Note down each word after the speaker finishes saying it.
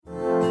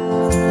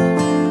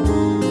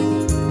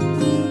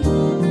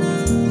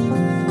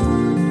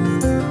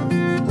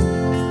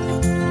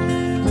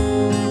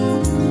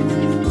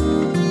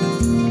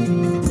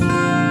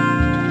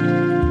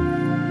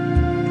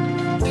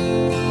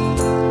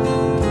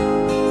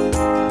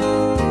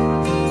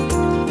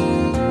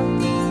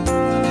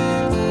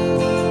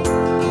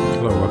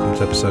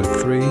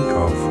episode 3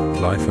 of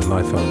Life and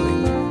Life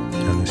Only,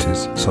 and this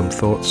is some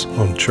thoughts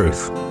on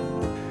truth.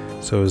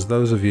 So as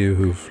those of you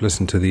who've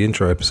listened to the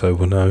intro episode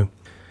will know,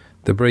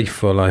 the brief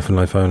for Life and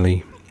Life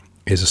Only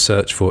is a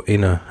search for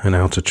inner and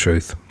outer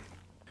truth.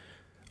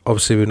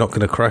 Obviously we're not going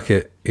to crack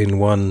it in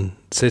one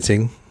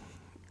sitting,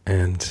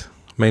 and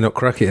may not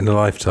crack it in a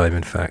lifetime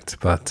in fact,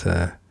 but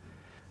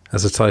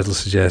as the title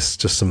suggests,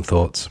 just some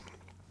thoughts.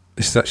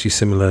 This is actually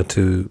similar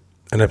to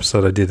an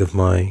episode I did of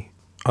my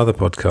other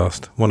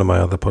podcast, one of my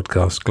other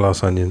podcasts,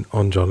 Glass Onion,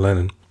 on John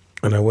Lennon.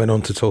 And I went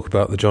on to talk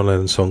about the John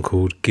Lennon song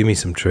called Gimme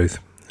Some Truth,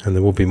 and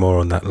there will be more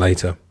on that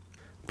later.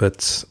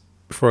 But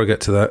before I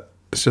get to that,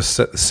 let's just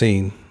set the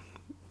scene.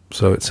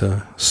 So it's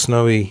a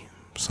snowy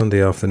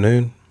Sunday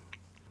afternoon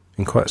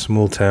in quite a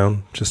small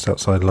town just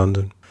outside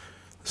London.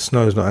 The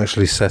snow's not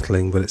actually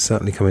settling, but it's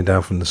certainly coming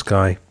down from the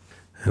sky.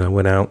 And I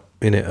went out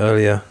in it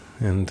earlier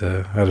and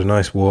had a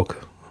nice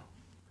walk.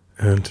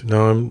 And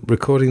now I'm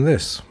recording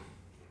this.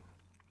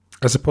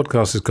 As the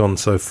podcast has gone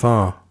so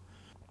far,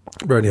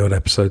 we're only on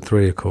episode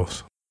 3, of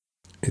course.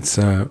 It's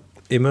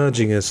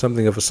emerging as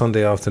something of a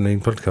Sunday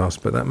afternoon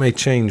podcast, but that may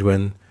change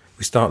when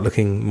we start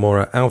looking more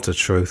at outer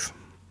truth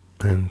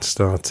and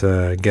start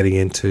getting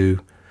into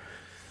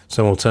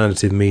some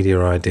alternative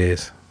media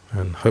ideas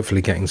and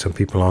hopefully getting some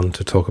people on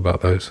to talk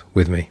about those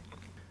with me.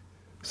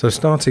 So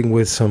starting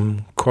with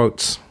some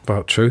quotes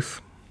about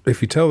truth.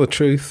 If you tell the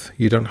truth,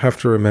 you don't have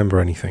to remember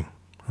anything.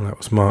 And that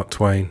was Mark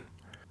Twain.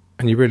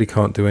 And you really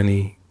can't do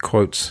any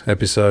quotes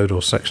episode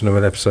or section of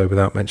an episode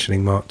without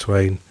mentioning Mark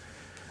Twain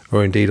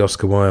or indeed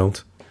Oscar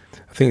Wilde.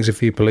 I think there's a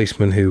few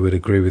policemen who would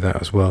agree with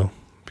that as well,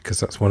 because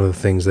that's one of the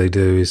things they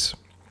do is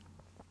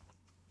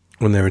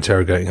when they're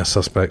interrogating a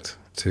suspect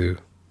to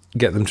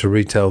get them to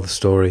retell the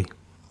story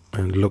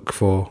and look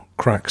for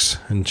cracks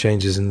and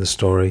changes in the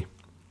story.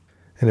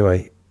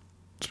 Anyway,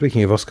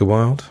 speaking of Oscar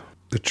Wilde,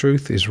 the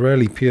truth is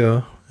rarely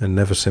pure and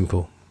never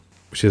simple,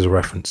 which is a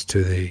reference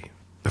to the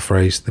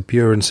phrase, the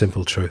pure and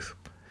simple truth.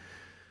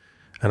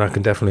 And I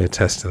can definitely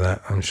attest to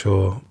that. I'm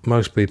sure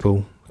most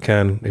people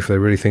can if they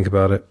really think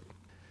about it.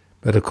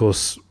 But of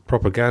course,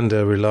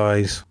 propaganda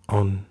relies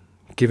on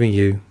giving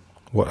you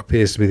what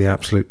appears to be the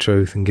absolute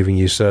truth and giving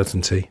you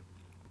certainty.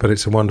 But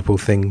it's a wonderful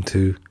thing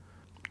to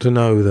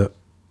know that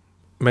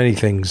many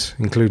things,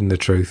 including the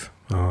truth,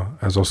 are,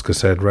 as Oscar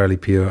said, rarely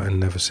pure and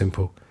never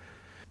simple.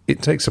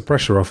 It takes the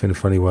pressure off in a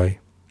funny way,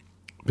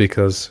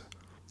 because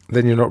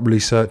then you're not really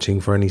searching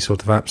for any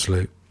sort of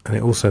absolute. And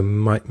it also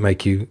might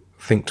make you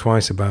think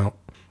twice about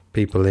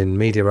people in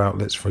media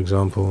outlets, for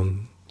example,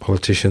 and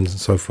politicians and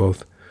so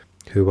forth,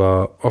 who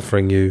are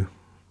offering you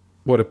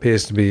what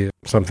appears to be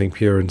something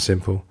pure and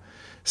simple.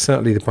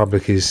 Certainly the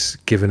public is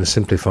given a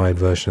simplified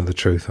version of the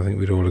truth. I think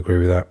we'd all agree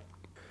with that.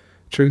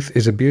 Truth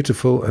is a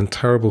beautiful and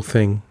terrible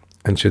thing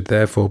and should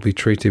therefore be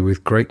treated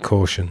with great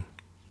caution.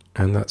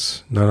 And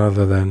that's none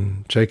other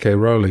than J.K.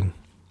 Rowling,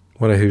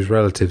 one of whose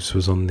relatives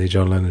was on the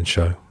John Lennon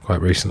show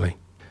quite recently.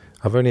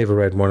 I've only ever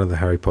read one of the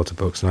Harry Potter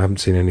books and I haven't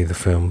seen any of the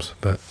films,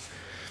 but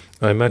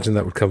I imagine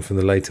that would come from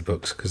the later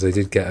books because they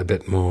did get a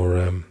bit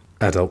more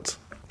adult,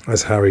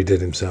 as Harry did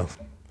himself.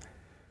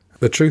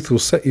 The truth will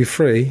set you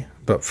free,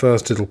 but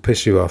first it'll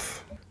piss you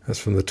off. That's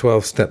from the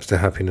 12 Steps to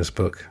Happiness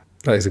book.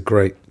 That is a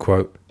great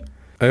quote.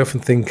 I often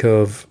think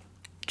of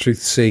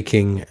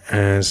truth-seeking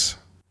as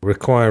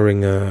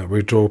requiring a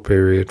withdrawal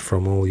period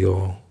from all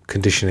your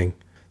conditioning.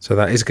 So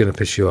that is going to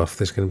piss you off.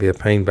 There's going to be a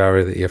pain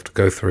barrier that you have to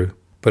go through.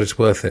 But it's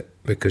worth it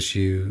because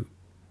you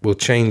will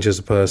change as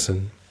a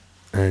person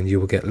and you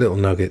will get little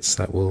nuggets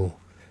that will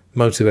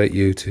motivate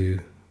you to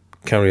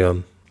carry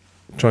on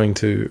trying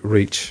to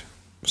reach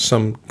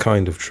some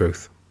kind of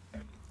truth.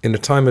 In a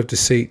time of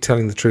deceit,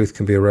 telling the truth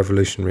can be a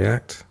revolutionary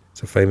act.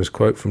 It's a famous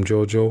quote from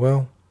George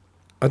Orwell.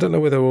 I don't know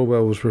whether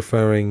Orwell was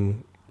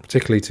referring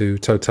particularly to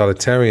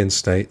totalitarian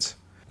states,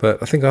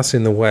 but I think us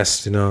in the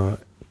West, in our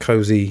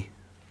cosy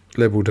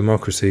liberal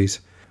democracies,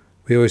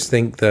 we always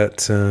think that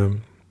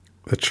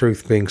the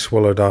truth being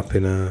swallowed up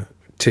in a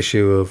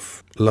tissue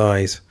of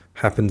lies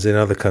happens in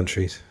other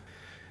countries.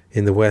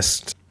 In the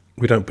West,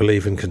 we don't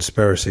believe in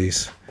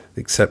conspiracies,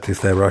 except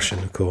if they're Russian,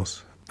 of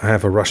course. I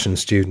have a Russian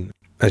student.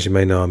 As you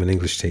may know, I'm an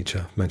English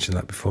teacher. I've mentioned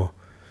that before.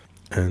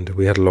 And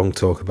we had a long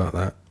talk about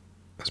that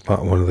as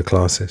part of one of the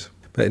classes.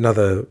 But in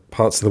other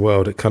parts of the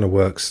world, it kind of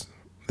works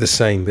the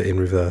same, but in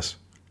reverse.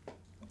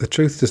 The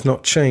truth does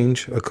not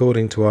change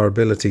according to our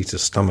ability to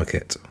stomach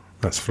it.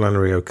 That's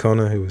Flannery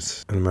O'Connor, who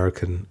was an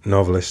American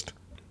novelist.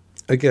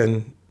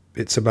 Again,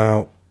 it's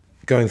about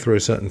going through a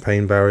certain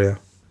pain barrier.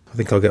 I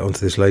think I'll get onto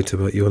this later,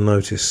 but you'll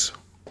notice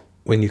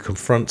when you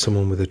confront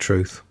someone with the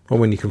truth, or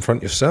when you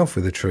confront yourself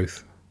with the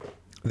truth,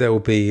 there will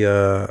be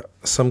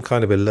some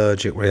kind of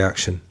allergic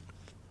reaction.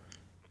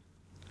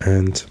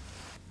 And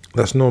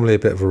that's normally a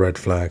bit of a red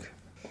flag.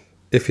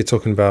 If you're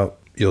talking about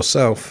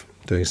yourself,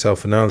 doing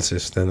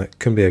self-analysis, then it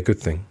can be a good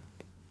thing.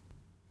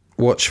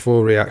 Watch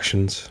for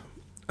reactions.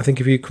 I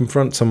think if you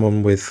confront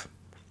someone with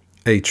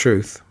a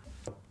truth,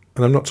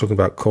 and I'm not talking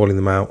about calling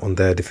them out on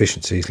their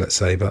deficiencies, let's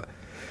say, but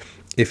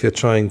if you're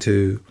trying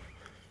to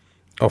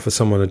offer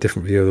someone a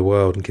different view of the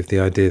world and give the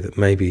idea that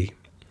maybe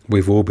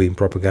we've all been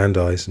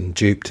propagandized and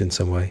duped in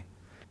some way,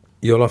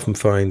 you'll often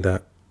find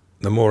that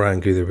the more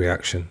angry the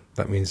reaction,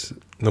 that means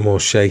the more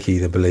shaky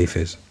the belief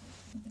is.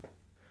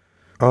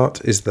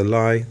 Art is the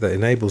lie that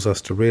enables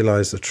us to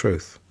realize the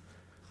truth.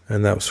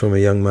 And that was from a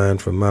young man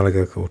from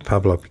Malaga called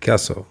Pablo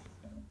Picasso.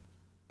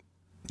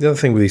 The other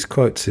thing with these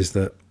quotes is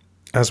that,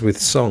 as with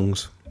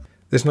songs,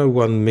 there's no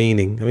one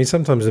meaning. I mean,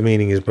 sometimes the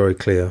meaning is very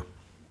clear.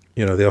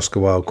 You know, the Oscar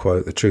Wilde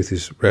quote, "The truth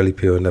is rarely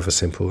pure, never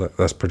simple."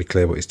 That's pretty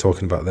clear what he's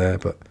talking about there.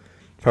 But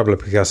Pablo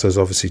Picasso is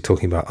obviously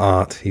talking about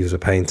art. He was a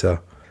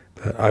painter.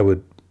 But I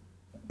would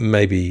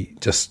maybe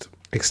just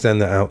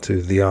extend that out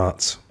to the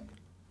arts.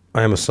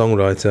 I am a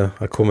songwriter.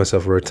 I call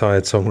myself a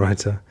retired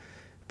songwriter.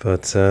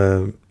 But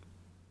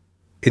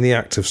in the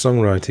act of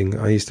songwriting,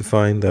 I used to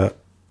find that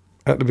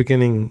at the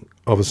beginning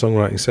of a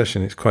songwriting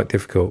session, it's quite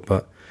difficult.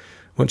 But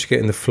once you get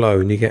in the flow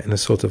and you get in a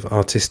sort of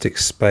artistic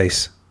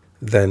space,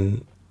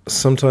 then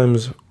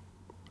sometimes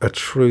a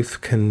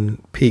truth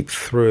can peep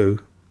through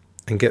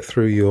and get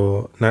through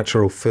your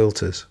natural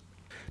filters.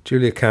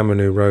 Julia Cameron,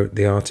 who wrote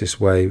The Artist's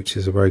Way, which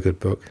is a very good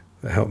book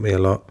that helped me a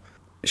lot,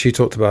 she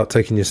talked about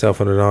taking yourself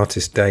on an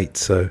artist date.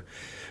 So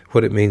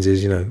what it means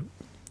is,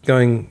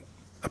 going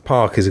a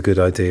park is a good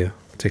idea,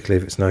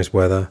 particularly if it's nice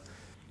weather.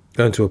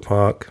 Going to a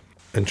park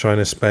and trying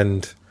to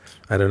spend,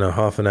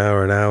 half an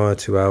hour,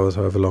 2 hours,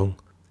 however long,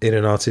 in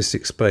an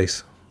artistic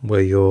space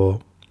where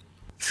you're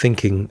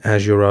thinking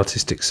as your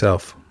artistic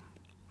self.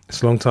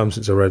 It's a long time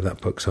since I read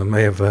that book, so I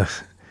may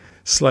have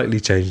slightly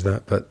changed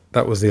that, but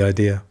that was the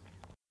idea.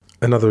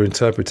 Another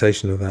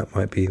interpretation of that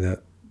might be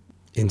that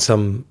in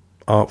some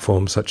art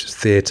forms such as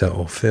theatre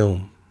or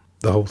film,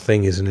 the whole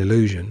thing is an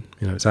illusion.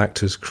 It's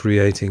actors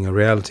creating a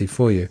reality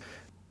for you.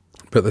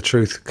 But the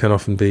truth can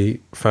often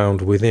be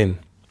found within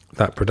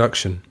that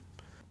production.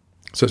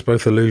 So it's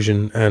both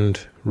illusion and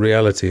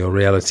reality, or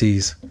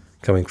realities,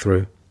 coming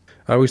through.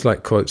 I always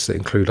like quotes that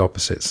include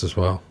opposites as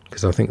well,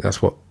 because I think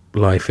that's what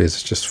life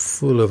is, just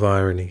full of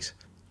ironies.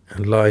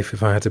 And life,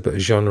 if I had to put a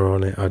genre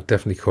on it, I'd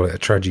definitely call it a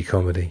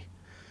tragicomedy.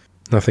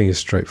 Nothing is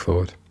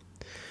straightforward.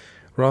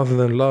 Rather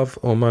than love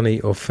or money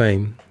or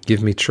fame,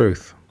 give me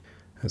truth.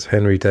 That's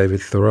Henry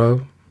David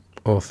Thoreau,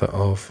 author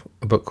of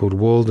a book called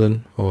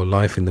Walden, or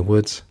Life in the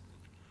Woods,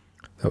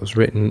 that was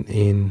written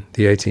in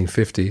the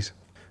 1850s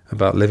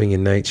about living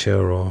in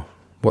nature, or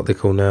what they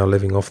call now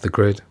living off the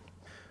grid.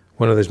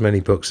 One of those many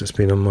books that's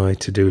been on my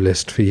to-do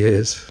list for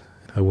years.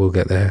 I will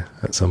get there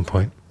at some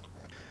point.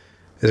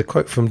 There's a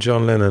quote from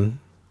John Lennon: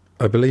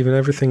 "I believe in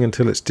everything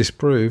until it's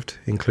disproved,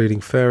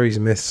 including fairies,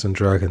 myths and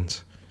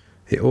dragons.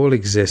 It all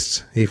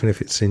exists, even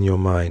if it's in your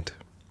mind.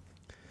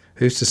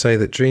 Who's to say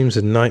that dreams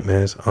and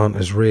nightmares aren't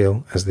as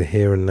real as the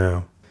here and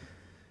now?"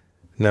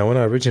 Now, when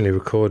I originally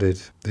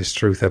recorded this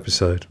Truth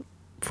episode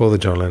for the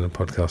John Lennon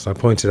podcast, I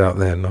pointed out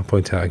then, and I'll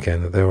point out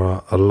again, that there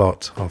are a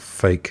lot of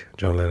fake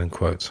John Lennon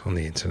quotes on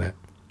the internet.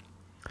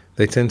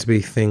 They tend to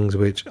be things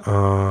which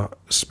are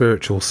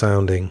spiritual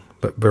sounding,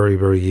 but very,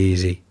 very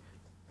easy.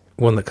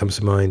 One that comes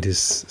to mind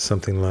is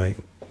something like,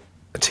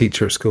 a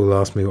teacher at school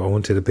asked me what I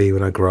wanted to be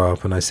when I grow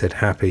up, and I said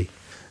happy.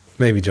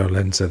 Maybe John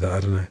Lennon said that, I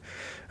don't know.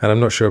 And I'm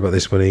not sure about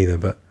this one either,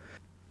 but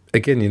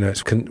again,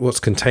 it's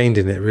what's contained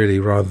in it really,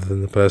 rather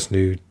than the person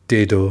who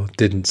did or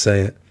didn't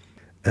say it.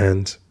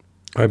 And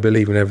I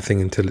believe in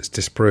everything until it's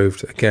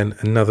disproved. Again,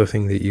 another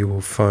thing that you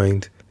will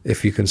find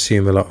if you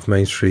consume a lot of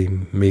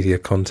mainstream media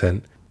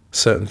content,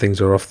 certain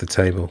things are off the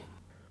table.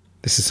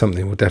 This is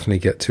something we'll definitely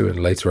get to in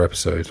a later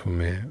episode when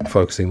we're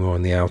focusing more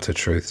on the outer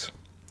truths,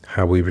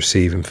 how we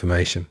receive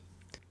information.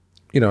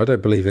 I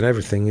don't believe in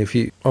everything. If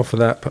you offer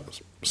that,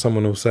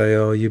 someone will say,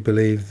 "Oh, you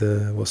believe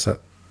what's that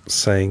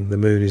saying, the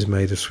moon is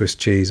made of Swiss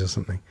cheese," or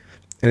something.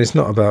 And it's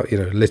not about,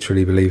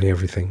 literally believing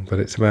everything, but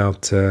it's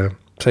about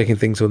taking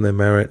things on their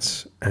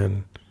merits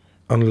and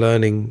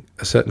unlearning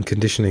a certain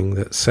conditioning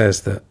that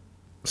says that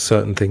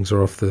certain things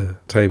are off the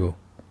table.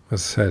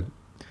 As I said,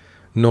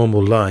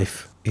 normal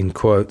life, in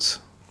quotes,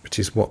 which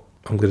is what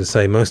I'm going to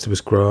say most of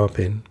us grow up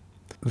in,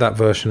 that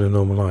version of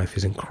normal life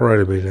is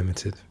incredibly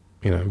limited.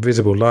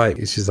 Visible light,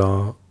 which is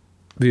our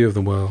view of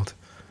the world,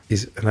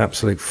 is an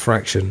absolute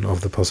fraction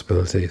of the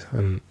possibilities,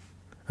 and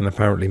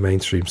apparently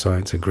mainstream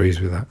science agrees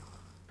with that.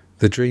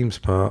 The dreams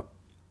part,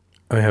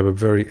 I have a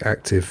very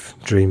active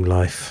dream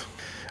life,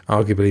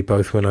 arguably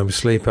both when I'm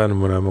asleep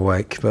and when I'm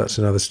awake, but that's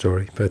another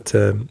story. But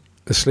the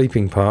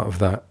sleeping part of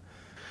that,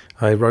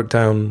 I wrote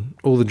down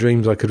all the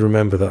dreams I could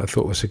remember that I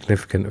thought were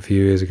significant a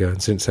few years ago,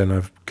 and since then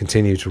I've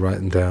continued to write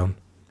them down,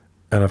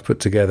 and I've put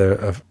together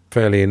a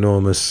fairly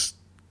enormous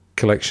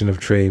collection of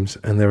dreams,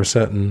 and there are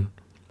certain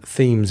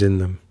themes in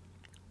them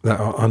that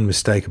are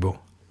unmistakable.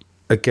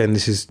 Again,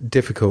 this is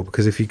difficult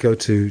because if you go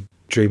to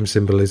dream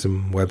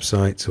symbolism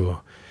websites,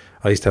 or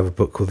I used to have a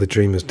book called The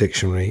Dreamer's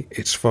Dictionary,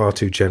 it's far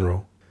too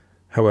general.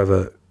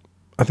 However,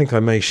 I think I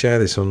may share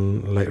this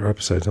on later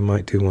episodes. I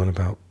might do one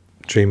about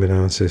dream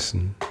analysis,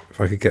 and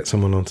if I could get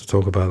someone on to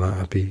talk about that,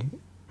 I'd be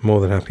more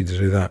than happy to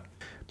do that.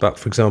 But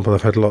for example,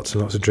 I've had lots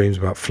and lots of dreams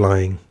about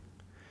flying,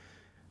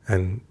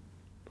 and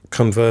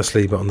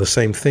conversely, but on the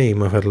same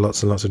theme, I've had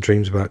lots and lots of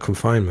dreams about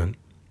confinement.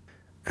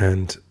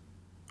 And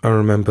I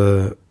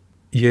remember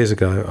years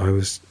ago I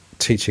was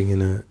teaching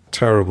in a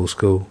terrible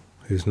school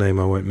whose name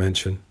I won't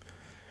mention,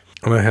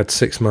 and I had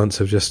 6 months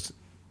of just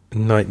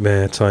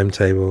nightmare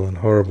timetable and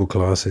horrible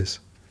classes.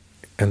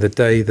 And the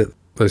day that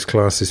those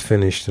classes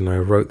finished and I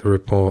wrote the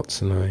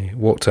reports and I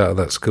walked out of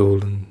that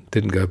school and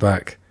didn't go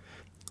back,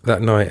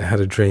 that night I had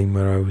a dream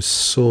where I was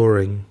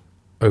soaring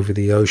over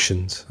the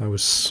oceans. I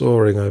was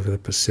soaring over the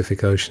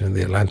Pacific Ocean and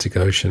the Atlantic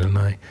Ocean, and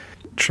I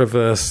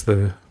traversed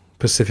the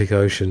Pacific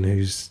Ocean,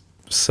 whose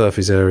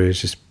surface area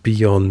is just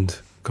beyond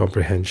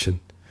comprehension.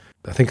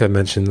 I think I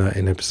mentioned that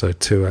in episode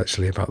 2,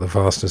 actually, about the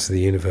vastness of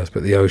the universe,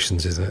 but the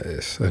oceans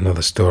is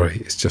another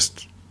story. It's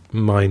just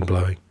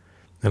mind-blowing.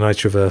 And I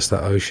traversed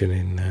that ocean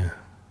in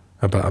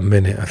about a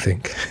minute, I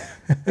think.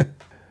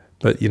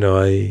 But,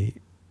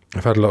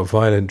 I've had a lot of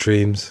violent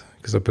dreams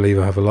because I believe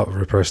I have a lot of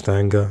repressed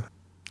anger.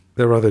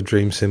 There are other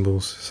dream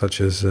symbols,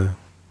 such as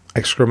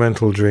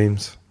excremental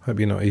dreams. Hope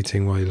you're not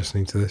eating while you're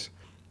listening to this,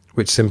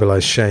 which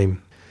symbolize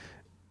shame.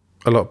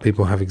 A lot of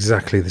people have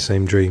exactly the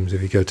same dreams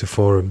if you go to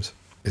forums.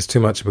 It's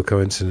too much of a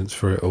coincidence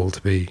for it all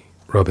to be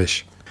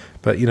rubbish.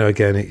 But,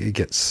 again, it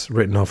gets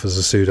written off as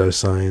a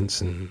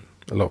pseudoscience, and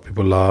a lot of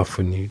people laugh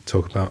when you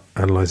talk about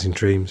analysing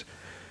dreams.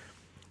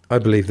 I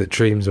believe that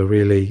dreams are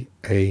really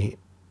a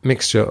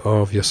mixture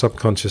of your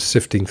subconscious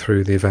sifting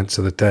through the events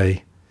of the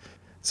day.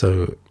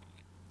 So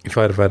if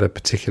I'd have had a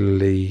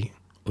particularly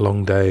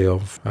long day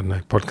of,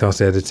 podcast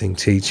editing,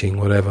 teaching,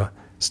 whatever,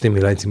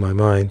 stimulating my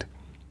mind,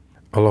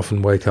 I'll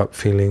often wake up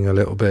feeling a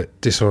little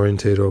bit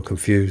disoriented or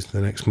confused the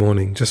next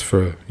morning, just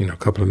for a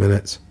couple of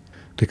minutes,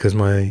 because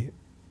my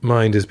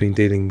mind has been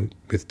dealing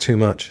with too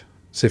much,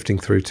 sifting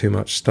through too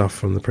much stuff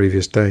from the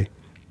previous day.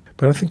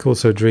 But I think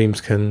also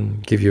dreams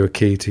can give you a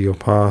key to your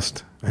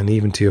past and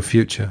even to your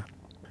future.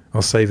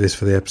 I'll save this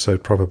for the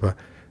episode proper, but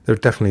there are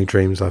definitely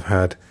dreams I've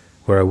had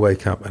where I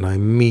wake up and I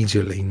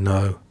immediately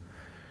know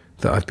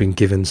that I've been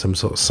given some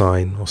sort of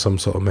sign or some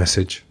sort of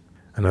message,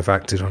 and I've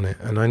acted on it.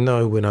 And I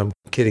know when I'm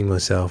kidding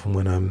myself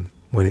and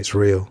when it's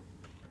real.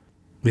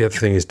 The other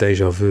thing is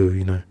deja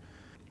vu,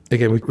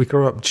 Again, we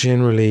grow up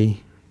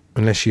generally,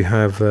 unless you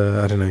have,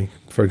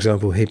 for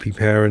example, hippie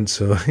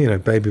parents or,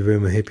 baby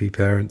boomer hippie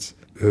parents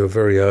who are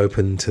very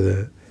open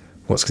to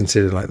what's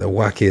considered like the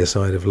wackier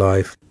side of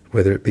life,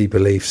 whether it be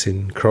beliefs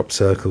in crop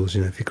circles.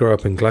 If you grow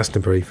up in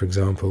Glastonbury, for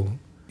example,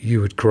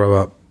 you would grow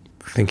up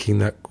thinking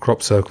that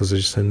crop circles are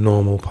just a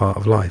normal part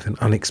of life, an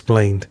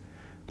unexplained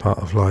part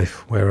of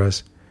life,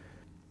 whereas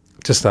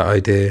just that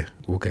idea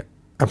will get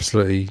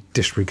absolutely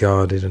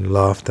disregarded and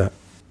laughed at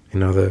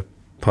in other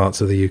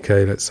parts of the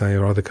UK, let's say,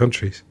 or other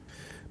countries.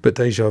 But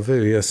deja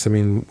vu, yes,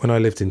 when I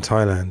lived in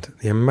Thailand,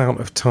 the amount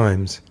of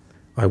times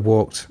I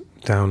walked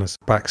down a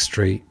back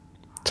street,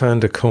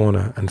 turned a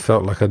corner and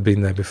felt like I'd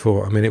been there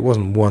before. It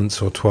wasn't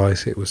once or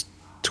twice, it was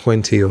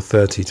 20 or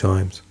 30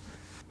 times.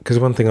 Because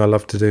one thing I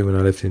loved to do when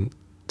I lived in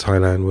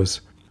Thailand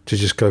was to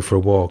just go for a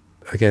walk.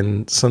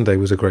 Again, Sunday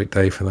was a great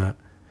day for that.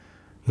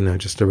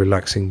 Just a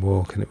relaxing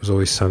walk, and it was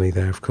always sunny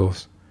there, of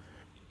course.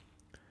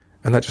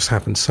 And that just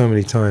happened so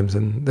many times.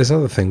 And there's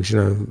other things,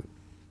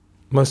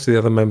 most of the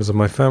other members of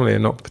my family are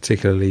not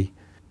particularly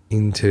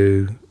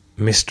into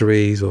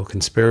mysteries or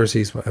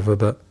conspiracies, whatever,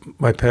 but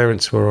my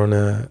parents were on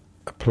a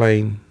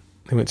plane.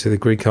 They went to the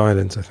Greek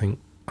islands, I think.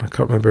 I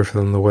can't remember if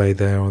they're on the way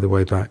there or the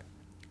way back.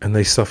 And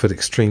they suffered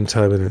extreme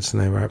turbulence,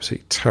 and they were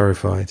absolutely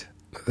terrified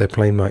that their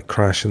plane might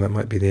crash and that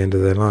might be the end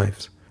of their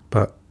lives.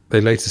 But they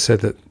later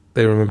said that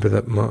they remember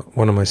that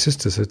one of my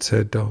sisters had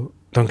said, "Oh,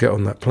 don't get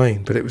on that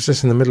plane." But it was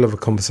just in the middle of a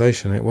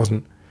conversation. It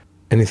wasn't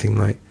anything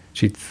like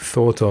she'd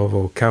thought of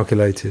or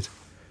calculated.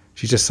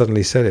 She just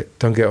suddenly said it,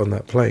 "Don't get on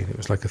that plane." It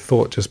was like a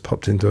thought just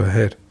popped into her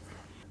head.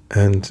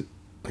 And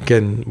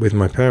again, with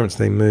my parents,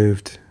 they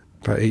moved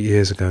about 8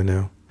 years ago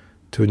now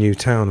to a new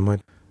town.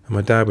 And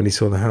my dad, when he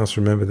saw the house,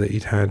 remembered that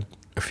he'd had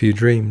a few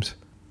dreams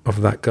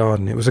of that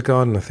garden. It was a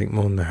garden, I think,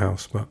 more than a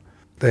house, but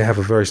they have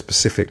a very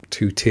specific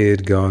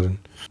 2-tiered garden.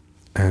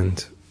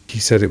 And he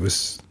said it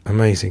was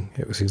amazing.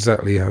 It was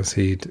exactly as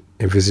he'd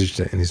envisaged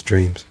it in his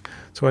dreams.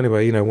 So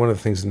anyway, one of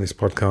the things in this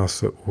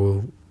podcast that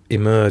will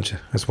emerge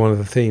as one of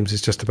the themes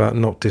is just about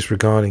not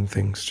disregarding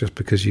things just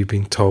because you've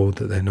been told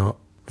that they're not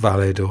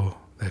valid or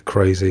they're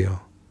crazy or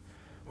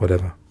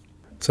whatever.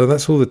 So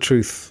that's all the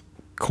truth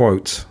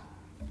quotes.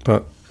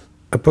 But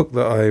a book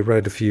that I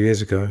read a few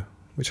years ago,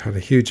 which had a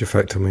huge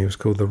effect on me, was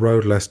called The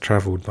Road Less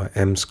Travelled by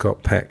M.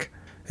 Scott Peck.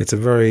 It's a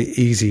very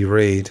easy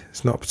read.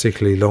 It's not a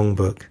particularly long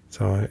book.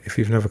 So if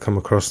you've never come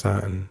across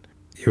that and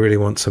you really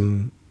want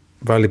some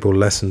valuable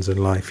lessons in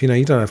life, you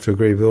don't have to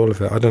agree with all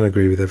of it. I don't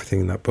agree with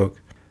everything in that book.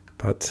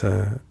 But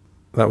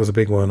that was a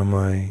big one on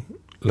my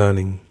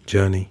learning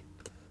journey.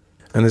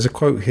 And there's a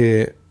quote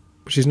here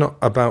which is not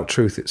about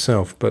truth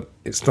itself, but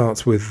it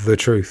starts with the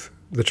truth.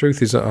 The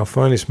truth is that our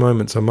finest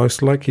moments are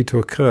most likely to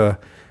occur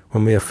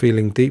when we are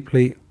feeling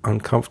deeply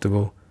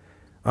uncomfortable,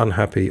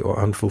 unhappy, or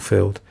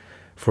unfulfilled.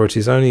 For it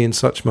is only in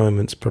such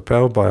moments,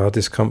 propelled by our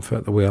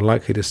discomfort, that we are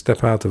likely to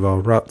step out of our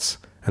ruts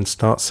and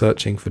start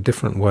searching for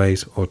different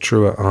ways or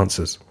truer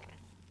answers.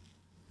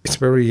 It's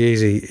very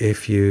easy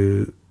if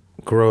you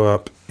grow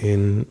up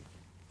in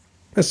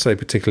let's say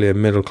particularly a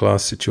middle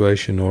class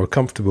situation or a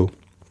comfortable,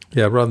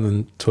 rather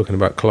than talking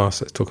about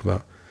class, let's talk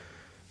about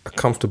a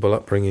comfortable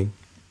upbringing.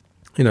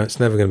 It's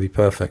never going to be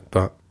perfect,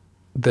 but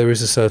there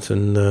is a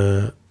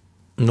certain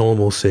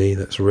normalcy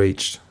that's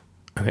reached,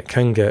 and it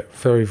can get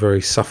very,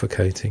 very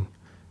suffocating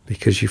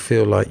because you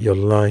feel like your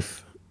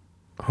life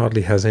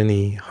hardly has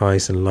any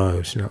highs and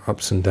lows,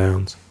 ups and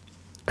downs.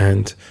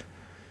 And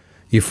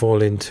you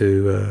fall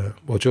into,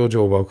 George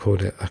Orwell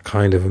called it a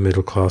kind of a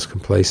middle-class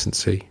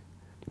complacency.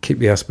 Keep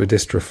the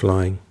Aspidistra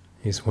Flying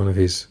is one of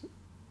his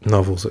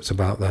novels that's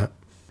about that.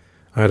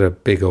 I had a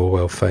big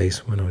Orwell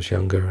phase when I was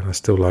younger, and I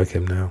still like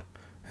him now.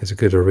 There's a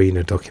good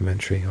Arena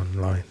documentary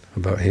online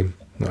about him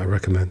that I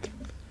recommend.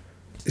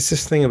 It's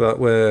this thing about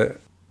where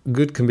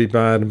good can be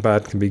bad and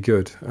bad can be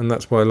good, and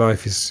that's why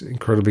life is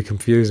incredibly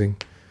confusing.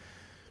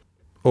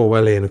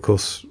 Orwellian, of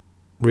course,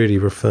 really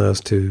refers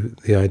to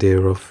the idea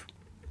of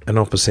an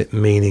opposite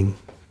meaning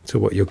to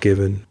what you're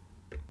given.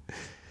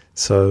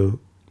 So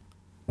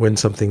when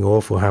something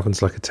awful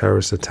happens, like a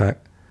terrorist attack,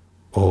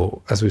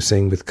 or as we've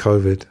seen with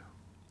COVID,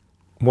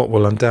 what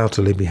will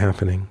undoubtedly be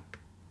happening,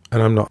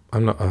 and I'm not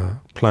a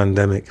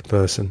pandemic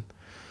person,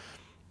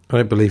 I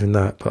don't believe in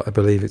that, but I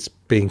believe it's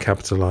being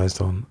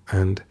capitalised on,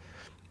 and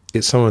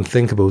it's so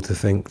unthinkable to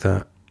think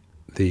that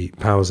the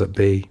powers that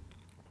be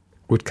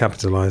would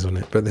capitalise on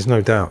it. But there's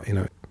no doubt,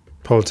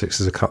 politics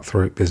is a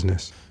cutthroat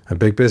business, and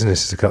big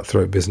business is a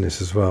cutthroat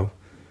business as well.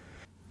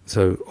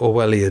 So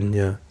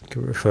Orwellian,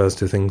 refers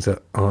to things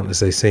that aren't as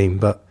they seem.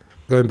 But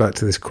going back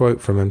to this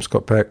quote from M.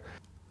 Scott Peck,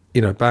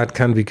 bad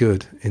can be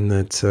good in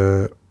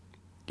that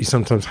you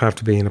sometimes have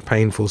to be in a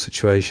painful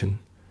situation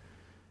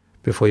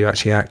before you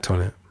actually act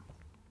on it.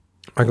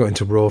 I got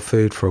into raw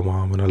food for a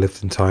while when I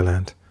lived in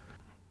Thailand.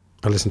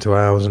 I listened to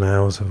hours and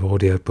hours of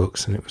audio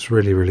books, and it was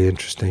really, really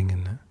interesting,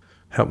 and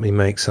helped me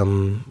make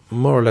some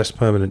more or less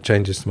permanent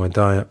changes to my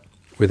diet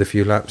with a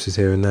few lapses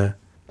here and there.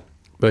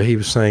 But he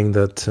was saying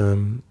that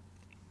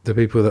the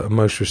people that are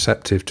most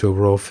receptive to a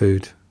raw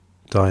food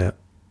diet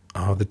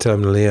are the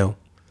terminally ill,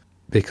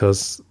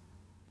 because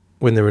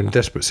when they're in a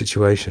desperate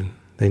situation,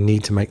 they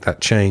need to make that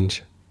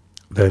change,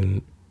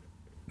 then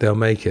they'll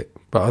make it.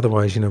 But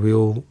otherwise, a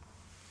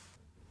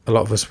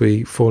lot of us,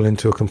 we fall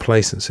into a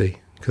complacency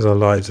because our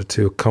lives are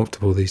too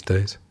comfortable these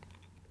days.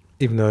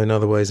 Even though in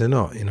other ways they're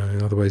not, in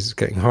other ways it's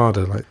getting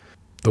harder, like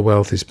the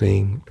wealth is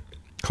being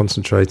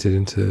concentrated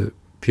into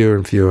fewer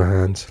and fewer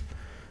hands.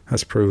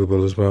 That's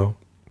provable as well.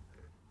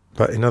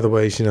 But in other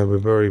ways, we're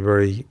very,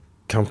 very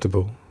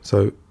comfortable.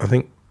 So I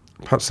think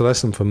perhaps the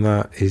lesson from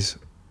that is,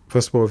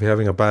 first of all, if you're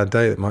having a bad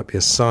day, that might be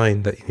a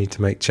sign that you need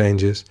to make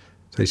changes.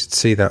 So you should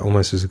see that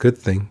almost as a good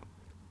thing.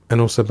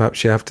 And also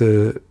perhaps you have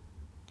to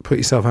put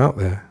yourself out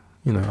there.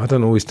 I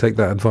don't always take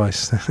that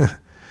advice,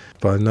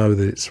 but I know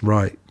that it's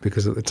right,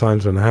 because at the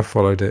times when I have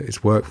followed it,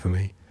 it's worked for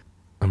me.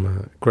 I'm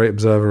a great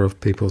observer of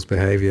people's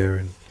behaviour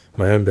and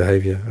my own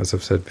behaviour, as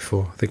I've said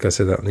before. I think I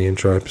said that in the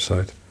intro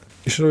episode.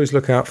 You should always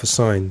look out for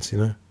signs,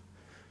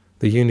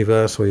 The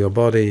universe or your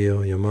body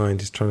or your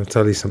mind is trying to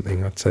tell you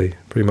something, I'd say,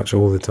 pretty much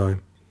all the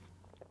time.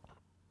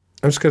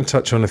 I'm just going to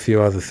touch on a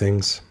few other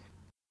things.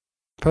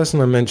 The person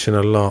I mention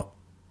a lot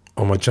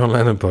on my John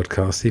Lennon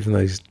podcast, even though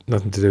he's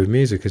nothing to do with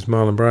music, is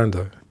Marlon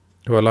Brando,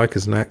 who I like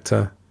as an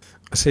actor.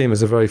 I see him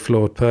as a very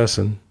flawed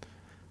person,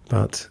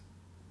 but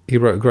he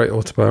wrote a great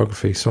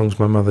autobiography, Songs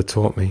My Mother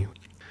Taught Me.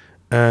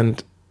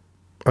 And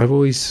I've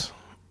always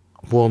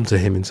warmed to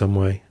him in some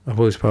way. I've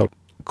always felt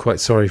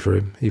quite sorry for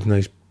him, even though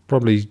he's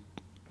probably,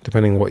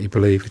 depending on what you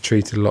believe, he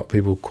treated a lot of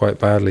people quite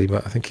badly,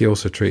 but I think he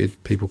also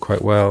treated people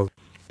quite well.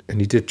 And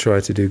he did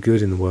try to do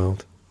good in the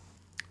world.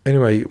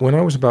 Anyway, when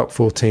I was about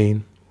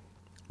 14,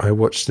 I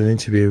watched an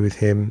interview with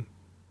him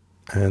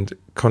and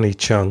Connie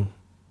Chung.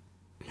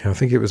 I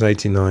think it was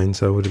 89,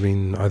 so I would have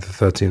been either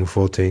 13 or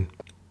 14.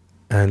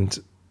 And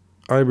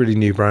I really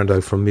knew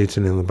Brando from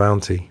Mutiny on the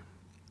Bounty,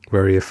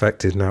 where he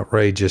affected an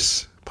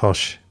outrageous,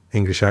 posh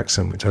English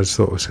accent, which I just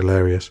thought was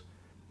hilarious.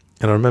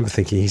 And I remember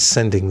thinking, he's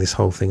sending this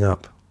whole thing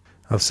up.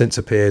 I've since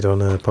appeared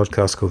on a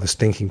podcast called The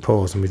Stinking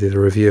Paws, and we did a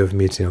review of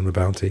Mutiny on the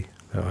Bounty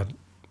that I'd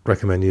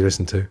recommend you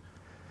listen to.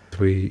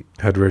 We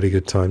had a really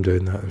good time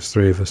doing that. There was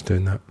 3 of us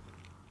doing that.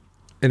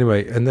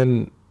 Anyway, and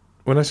then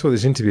when I saw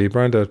this interview,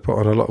 Brando had put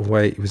on a lot of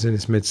weight. He was in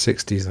his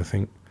mid-60s, I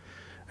think.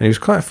 And he was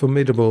quite a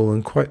formidable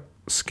and quite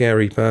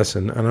scary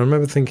person. And I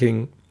remember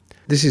thinking,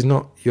 this is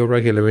not your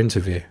regular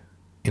interview.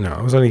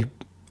 I was only,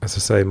 as I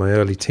say, in my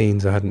early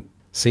teens. I hadn't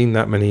seen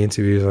that many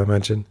interviews, I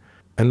imagine.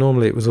 And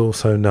normally it was all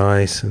so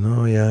nice and,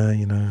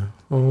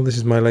 this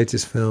is my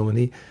latest film.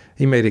 And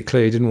he made it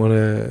clear he didn't want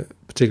to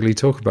particularly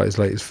talk about his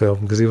latest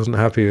film because he wasn't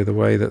happy with the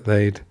way that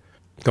they'd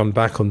gone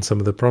back on some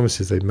of the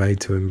promises they'd made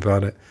to him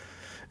about it.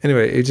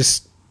 Anyway, it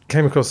just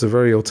came across a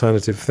very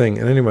alternative thing.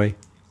 And anyway,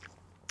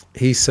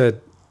 he said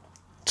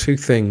 2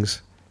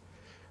 things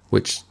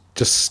which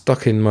just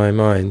stuck in my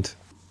mind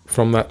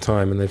from that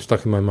time, and they've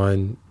stuck in my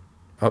mind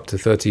up to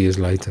 30 years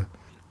later.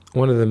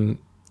 One of them,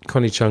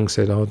 Connie Chung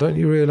said, don't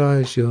you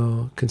realise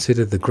you're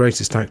considered the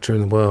greatest actor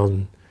in the world?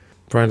 And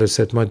Brando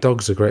said, my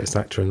dog's the greatest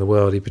actor in the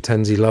world. He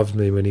pretends he loves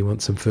me when he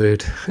wants some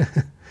food.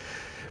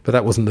 But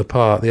that wasn't the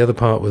part. The other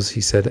part was,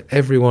 he said,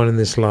 everyone in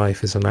this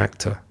life is an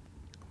actor.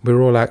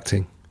 We're all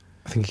acting.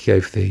 I think he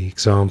gave the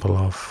example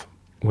of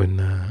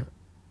when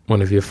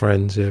one of your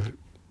friends, if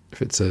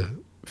it's a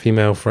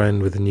female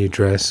friend with a new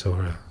dress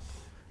or a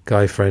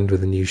guy friend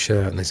with a new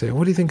shirt, and they say,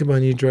 what do you think of my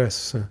new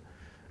dress?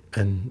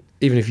 And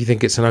even if you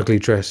think it's an ugly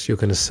dress, you're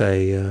going to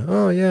say,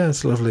 oh yeah,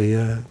 it's lovely,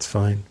 yeah, it's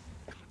fine.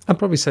 I'd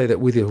probably say that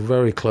with your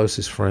very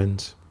closest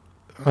friends.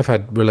 I've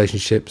had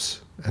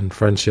relationships and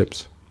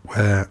friendships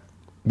where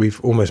we've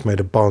almost made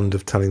a bond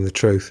of telling the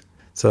truth.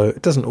 So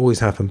it doesn't always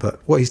happen, but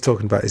what he's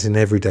talking about is in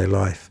everyday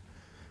life.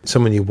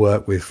 Someone you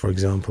work with, for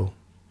example.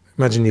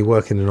 Imagine you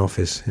work in an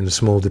office in a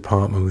small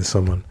department with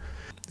someone,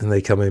 and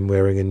they come in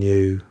wearing a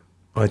new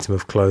item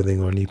of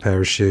clothing or a new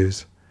pair of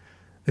shoes.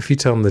 If you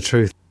tell them the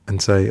truth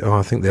and say, oh,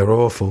 I think they're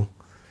awful,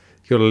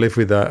 you've got to live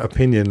with that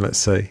opinion, let's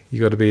say.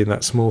 You've got to be in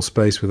that small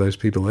space with those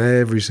people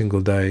every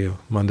single day, or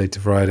Monday to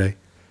Friday.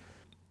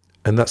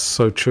 And that's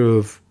so true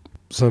of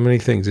so many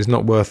things. It's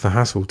not worth the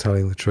hassle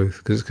telling the truth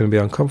because it's going to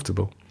be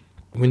uncomfortable.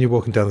 When you're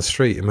walking down the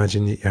street,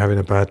 imagine you're having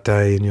a bad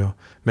day and you're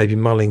maybe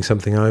mulling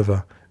something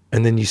over,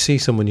 and then you see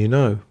someone you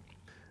know.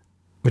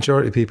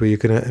 Majority of people, you're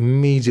going to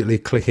immediately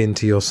click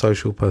into your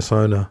social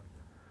persona.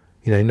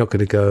 You know, you're not going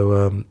to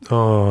go,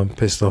 oh, I'm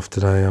pissed off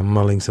today, I'm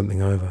mulling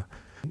something over.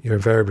 You're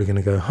invariably going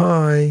to go,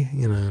 hi,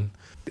 you know.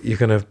 You're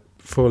going to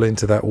fall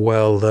into that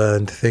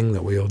well-learned thing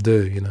that we all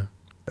do, you know,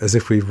 as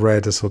if we've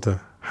read a sort of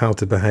how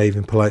to behave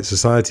in polite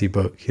society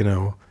book, you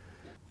know,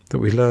 that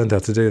we learned how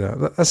to do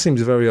that. That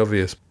seems very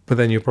obvious, but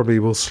then you probably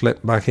will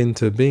slip back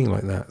into being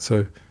like that.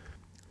 So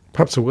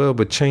perhaps the world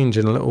would change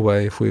in a little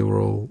way if we were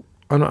all...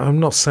 I'm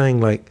not saying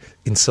like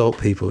insult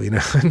people, you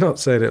know. I'm not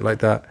saying it like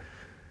that.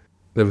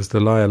 There was the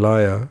Liar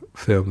Liar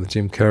film, the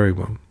Jim Carrey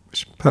one,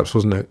 which perhaps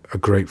wasn't a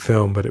great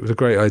film, but it was a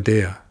great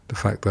idea. The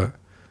fact that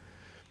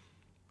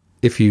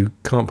if you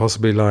can't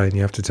possibly lie and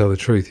you have to tell the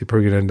truth, you're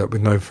probably going to end up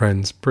with no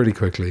friends pretty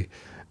quickly.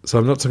 So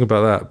I'm not talking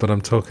about that, but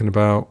I'm talking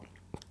about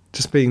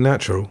just being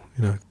natural,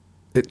 you know.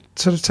 It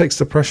sort of takes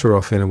the pressure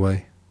off in a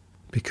way,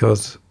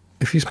 because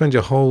if you spend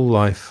your whole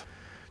life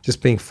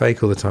just being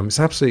fake all the time, it's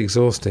absolutely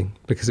exhausting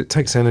because it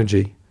takes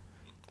energy,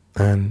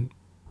 and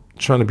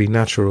trying to be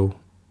natural.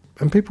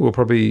 And people will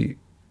probably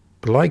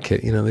like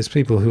it, you know. There's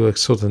people who are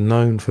sort of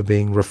known for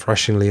being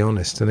refreshingly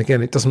honest. And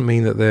again, it doesn't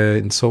mean that they're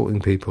insulting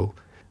people.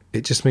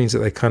 It just means that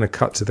they kind of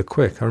cut to the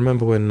quick. I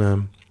remember when I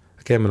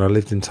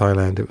lived in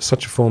Thailand, it was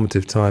such a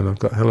formative time. I've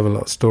got a hell of a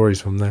lot of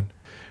stories from then.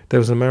 There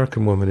was an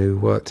American woman who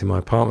worked in my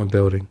apartment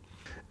building,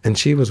 and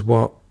she was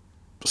what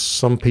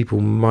some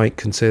people might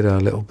consider a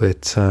little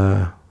bit,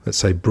 let's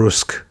say,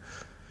 brusque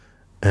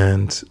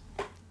and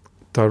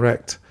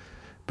direct.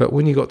 But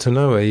when you got to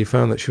know her, you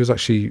found that she was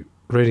actually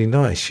really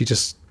nice. She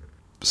just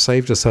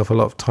saved herself a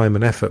lot of time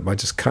and effort by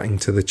just cutting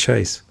to the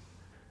chase.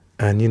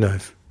 And, you know,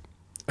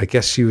 I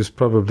guess she was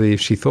probably,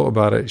 if she thought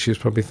about it, she was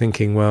probably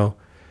thinking, well,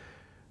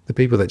 the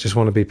people that just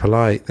want to be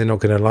polite, they're not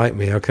going to like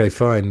me. Okay,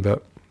 fine.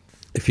 But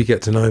if you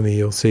get to know me,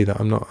 you'll see that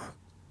I'm not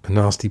a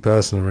nasty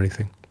person or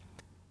anything.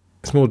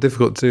 It's more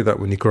difficult to do that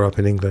when you grow up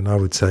in England, I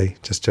would say,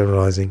 just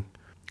generalising.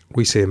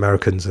 We see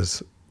Americans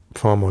as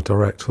far more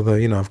direct, although,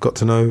 you know, I've got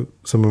to know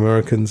some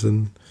Americans,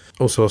 and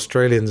also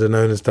Australians are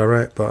known as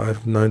direct, but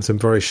I've known some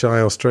very shy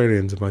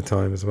Australians in my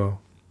time as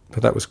well.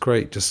 But that was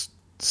great, just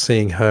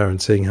seeing her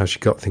and seeing how she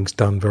got things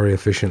done very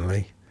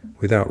efficiently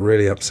without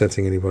really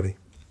upsetting anybody.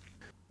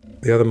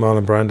 The other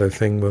Marlon Brando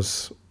thing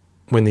was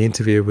when the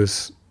interviewer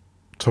was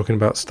talking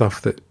about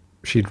stuff that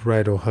she'd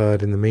read or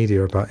heard in the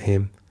media about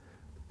him,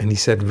 and he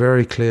said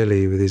very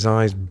clearly, with his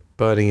eyes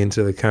burning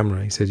into the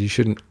camera, he said, you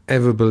shouldn't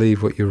ever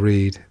believe what you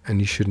read, and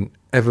you shouldn't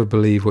ever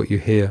believe what you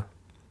hear.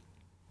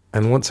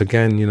 And once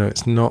again, you know,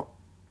 it's not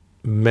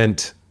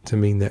meant to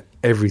mean that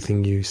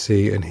everything you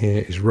see and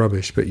hear is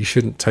rubbish, but you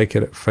shouldn't take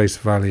it at face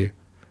value.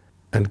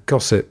 And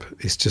gossip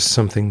is just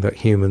something that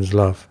humans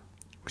love.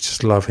 We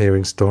just love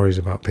hearing stories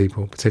about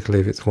people,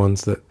 particularly if it's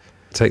ones that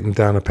take them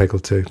down a peg or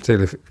two,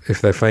 particularly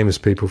if they're famous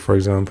people, for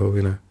example,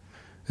 you know.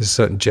 There's a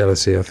certain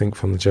jealousy, I think,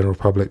 from the general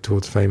public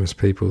towards famous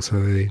people,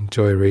 so they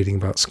enjoy reading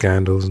about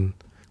scandals and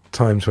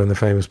times when the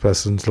famous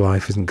person's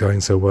life isn't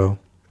going so well.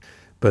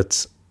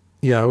 But,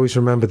 yeah, I always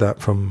remember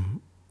that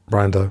from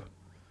Brando,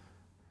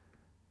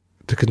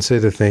 to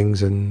consider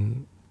things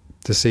and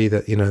to see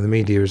that, you know, the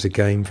media is a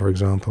game, for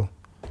example.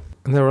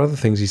 And there are other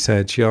things he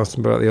said. She asked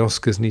him about the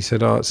Oscars, and he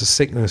said, it's a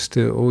sickness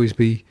to always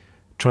be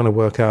trying to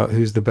work out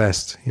who's the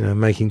best, you know,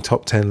 making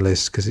top 10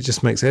 lists, because it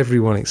just makes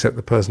everyone except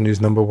the person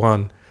who's number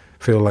one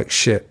feel like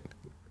shit.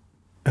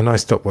 And I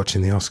stopped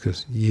watching the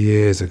Oscars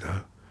years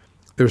ago.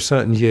 There are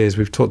certain years,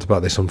 we've talked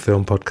about this on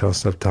film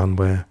podcasts I've done,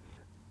 where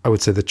I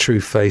would say the true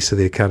face of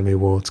the Academy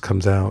Awards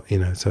comes out, you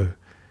know, so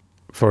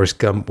Forrest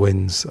Gump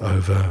wins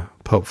over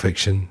Pulp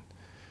Fiction.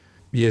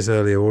 Years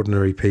earlier,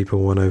 Ordinary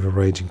People won over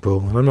Raging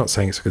Bull. And I'm not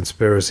saying it's a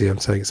conspiracy, I'm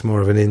saying it's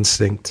more of an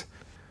instinct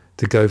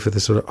to go for the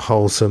sort of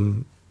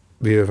wholesome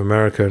view of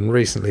America. And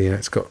recently, you know,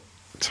 it's got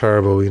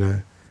terrible, you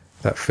know,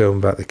 that film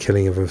about the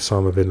killing of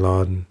Osama bin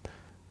Laden.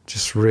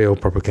 Just real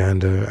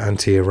propaganda,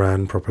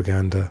 anti-Iran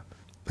propaganda.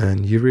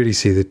 And you really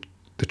see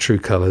the the true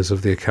colours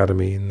of the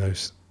Academy in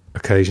those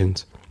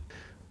occasions.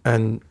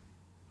 And,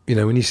 you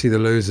know, when you see the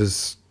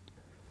losers,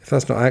 if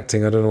that's not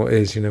acting, I don't know what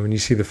is, you know, when you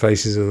see the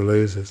faces of the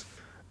losers.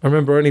 I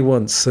remember only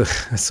once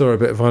I saw a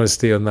bit of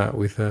honesty on that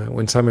with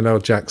when Samuel L.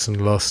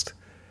 Jackson lost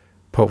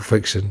Pulp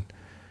Fiction.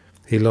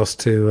 He lost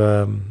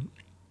to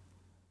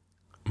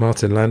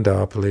Martin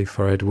Landau, I believe,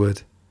 for Ed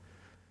Wood.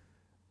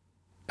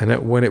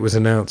 And when it was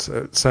announced,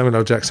 Samuel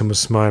L. Jackson was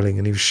smiling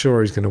and he was sure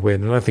he was going to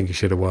win. And I think he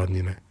should have won,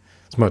 you know,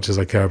 as much as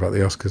I care about the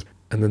Oscars.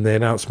 And then they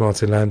announced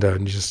Martin Landau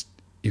and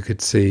you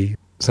could see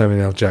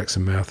Samuel L.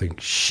 Jackson mouthing,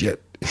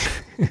 shit,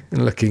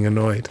 and looking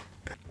annoyed.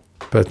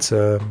 But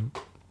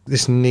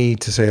this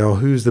need to say, oh,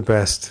 who's the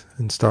best,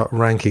 and start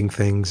ranking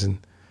things. And,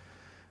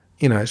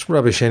 you know, it's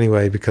rubbish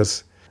anyway,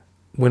 because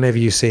whenever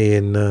you see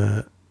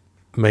in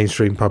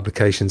mainstream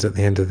publications at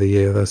the end of the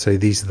year, they'll say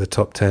these are the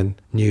top 10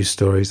 news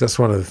stories. That's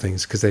one of the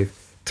things, because they've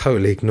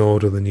totally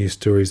ignored all the news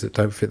stories that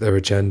don't fit their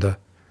agenda.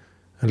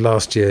 And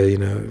last year, you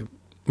know,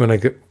 when I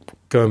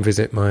go and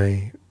visit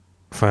my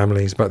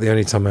family, it's about the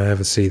only time I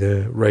ever see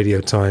the Radio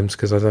Times,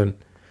 because I don't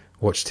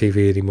watch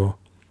TV anymore.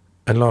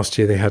 And last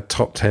year they had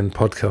top 10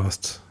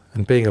 podcasts.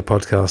 And being a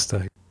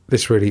podcaster,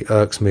 this really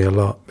irks me a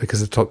lot,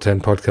 because the top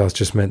 10 podcasts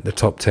just meant the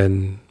top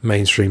 10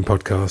 mainstream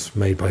podcasts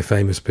made by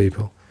famous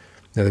people.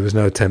 Now, there was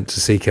no attempt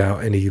to seek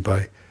out any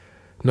by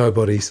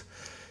nobodies.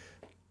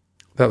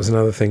 That was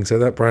another thing. So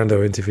that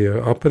Brando interview,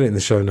 I'll put it in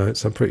the show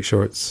notes. I'm pretty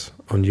sure it's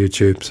on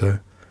YouTube. So,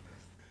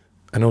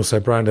 and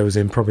also Brando was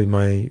in probably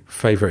my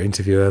favourite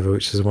interview ever,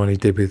 which is the one he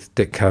did with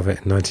Dick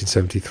Cavett in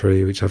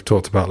 1973, which I've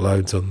talked about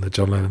loads on the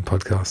John Lennon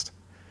podcast.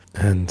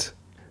 And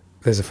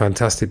there's a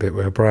fantastic bit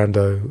where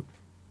Brando,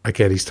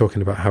 again, he's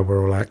talking about how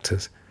we're all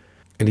actors.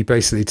 And he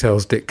basically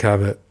tells Dick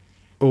Cavett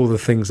all the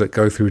things that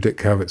go through Dick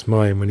Cavett's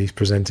mind when he's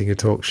presenting a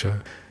talk show.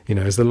 You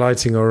know, is the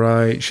lighting all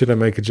right? Should I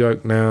make a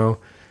joke now?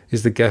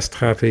 Is the guest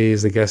happy?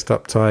 Is the guest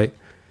uptight?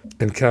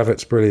 And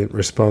Cavett's brilliant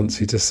response,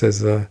 he just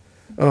says,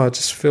 I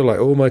just feel like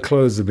all my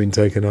clothes have been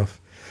taken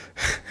off.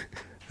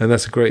 And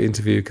that's a great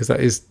interview, because that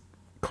is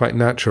quite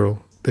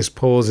natural. There's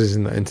pauses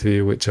in that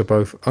interview which are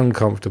both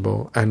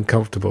uncomfortable and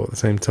comfortable at the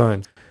same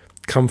time.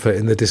 Comfort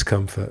in the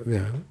discomfort, you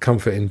know,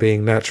 comfort in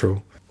being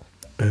natural.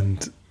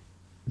 And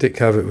Dick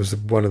Cavett was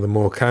one of the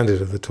more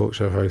candid of the talk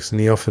show hosts, and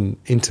he often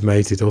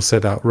intimated or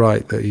said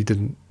outright that he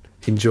didn't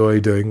enjoy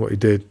doing what he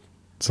did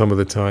some of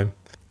the time.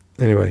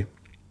 Anyway,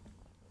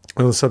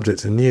 on the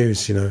subject of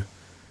news, you know,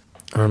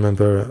 I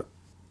remember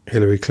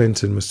Hillary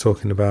Clinton was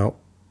talking about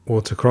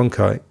Walter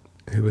Cronkite,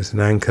 who was an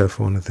anchor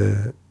for one of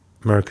the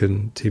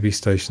American TV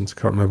stations.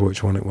 I can't remember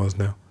which one it was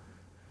now.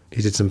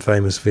 He did some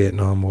famous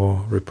Vietnam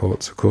War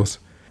reports, of course.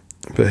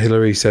 But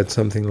Hillary said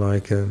something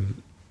like,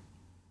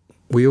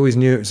 we always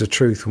knew it was the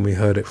truth when we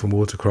heard it from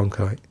Walter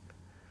Cronkite,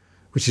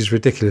 which is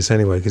ridiculous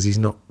anyway, because he's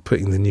not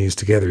putting the news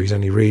together, he's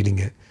only reading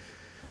it.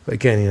 But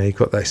again, you know, you've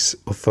got this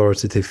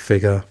authoritative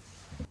figure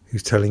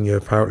who's telling you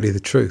apparently the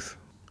truth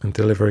and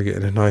delivering it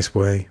in a nice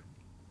way.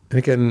 And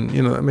again,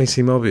 you know, that may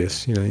seem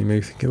obvious. You know, you may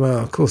be thinking, well,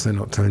 of course they're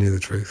not telling you the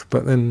truth.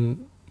 But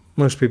then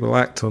most people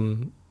act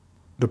on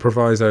the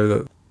proviso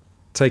that,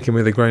 taken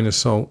with a grain of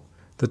salt,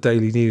 the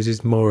daily news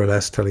is more or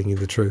less telling you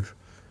the truth.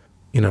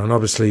 You know, and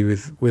obviously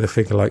with a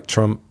figure like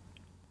Trump,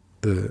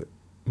 the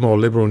more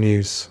liberal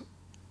news,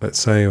 let's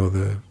say, or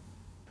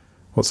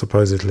what's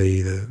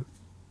supposedly the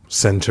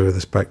centre of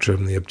the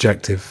spectrum, the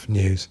objective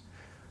news,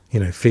 you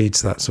know,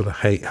 feeds that sort of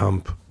hate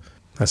hump.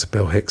 That's a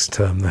Bill Hicks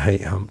term, the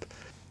hate hump,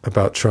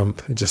 about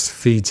Trump. It just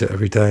feeds it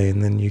every day,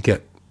 and then you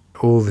get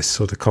all this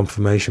sort of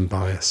confirmation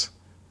bias.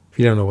 If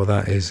you don't know what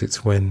that is,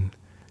 it's when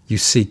you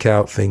seek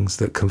out things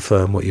that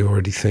confirm what you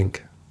already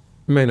think.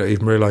 You may not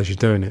even realise you're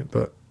doing it,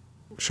 but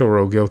I'm sure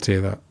we're all guilty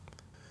of that.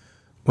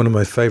 One of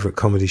my favourite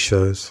comedy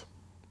shows,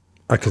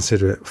 I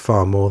consider it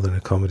far more than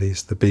a comedy,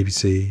 is the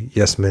BBC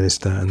Yes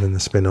Minister, and then the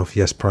spin-off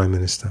Yes Prime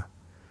Minister.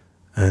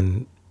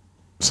 And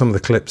some of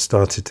the clips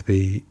started to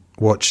be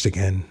watched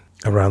again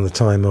around the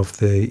time of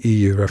the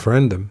EU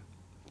referendum,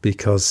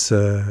 because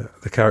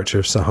the character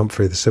of Sir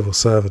Humphrey, the civil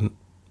servant,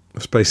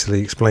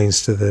 basically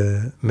explains to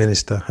the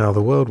minister how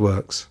the world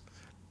works.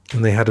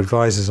 And they had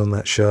advisors on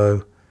that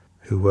show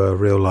who were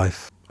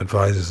real-life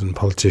advisors and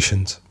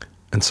politicians.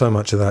 And so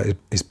much of that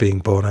is being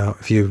borne out.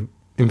 If you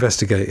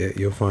investigate it,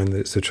 you'll find that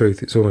it's the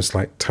truth. It's almost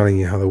like telling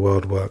you how the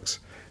world works,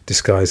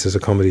 disguised as a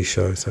comedy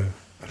show. So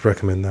I'd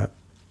recommend that.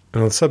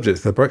 And on the subject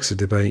of the Brexit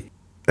debate,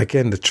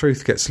 again, the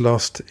truth gets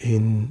lost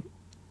in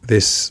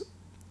this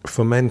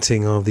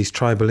fomenting of these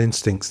tribal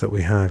instincts that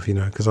we have, you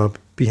know, because our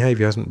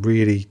behaviour hasn't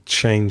really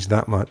changed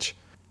that much.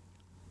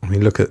 I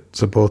mean, look at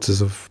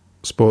supporters of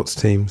sports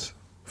teams,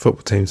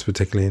 football teams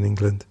particularly in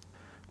England.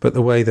 But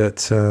the way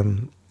that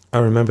I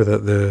remember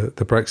that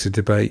the Brexit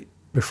debate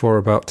before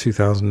about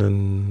 2000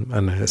 and, I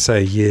don't know, let's say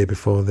a year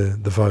before the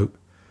vote,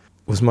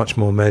 was much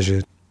more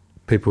measured.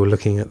 People were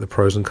looking at the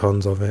pros and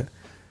cons of it.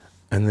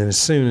 And then as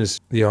soon as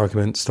the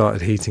argument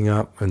started heating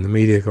up and the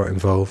media got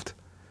involved,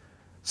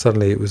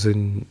 suddenly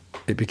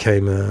it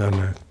became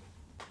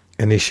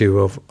an issue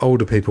of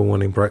older people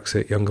wanting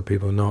Brexit, younger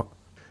people not.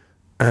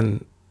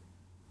 And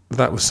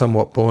that was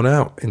somewhat borne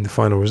out in the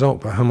final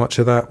result, but how much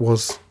of that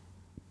was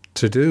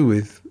to do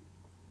with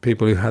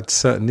people who had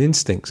certain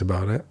instincts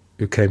about it,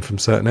 who came from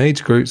certain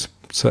age groups,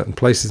 certain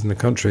places in the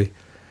country,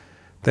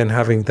 then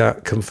having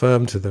that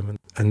confirmed to them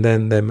and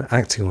then them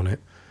acting on it.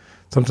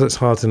 Sometimes it's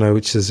hard to know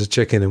which is the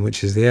chicken and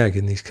which is the egg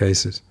in these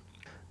cases.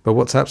 But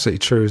what's absolutely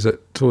true is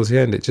that towards the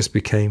end it just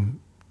became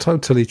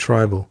totally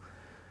tribal.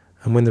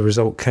 And when the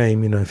result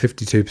came,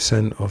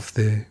 52% of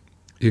the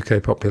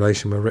UK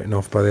population were written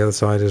off by the other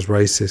side as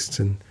racist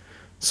and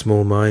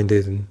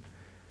small-minded. And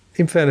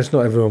in fairness,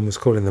 not everyone was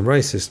calling them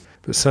racist,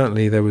 but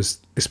certainly there was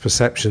this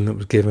perception that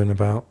was given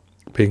about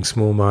being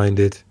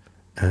small-minded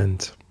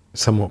and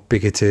somewhat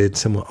bigoted,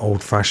 somewhat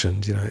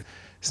old-fashioned.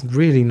 It's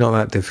really not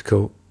that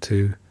difficult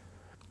to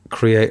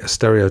create a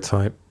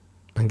stereotype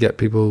and get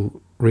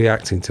people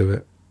reacting to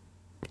it,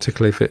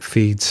 particularly if it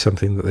feeds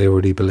something that they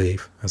already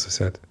believe, as I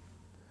said.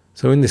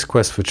 So in this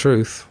quest for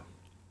truth,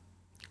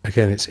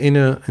 again, it's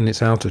inner and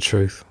it's outer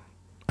truth,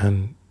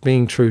 and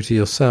being true to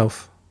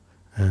yourself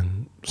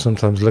and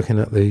sometimes looking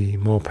at the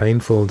more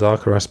painful,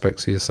 darker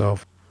aspects of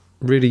yourself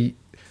really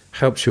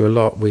helps you a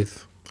lot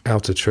with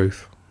outer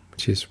truth,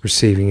 which is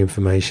receiving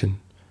information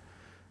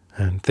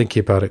and thinking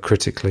about it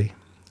critically.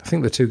 I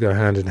think the two go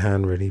hand in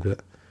hand, really,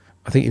 but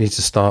I think you need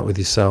to start with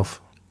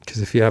yourself,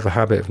 because if you have a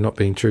habit of not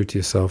being true to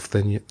yourself,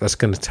 then that's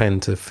going to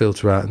tend to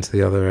filter out into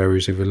the other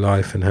areas of your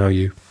life and how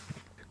you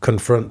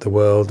confront the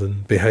world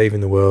and behave in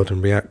the world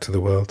and react to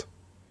the world.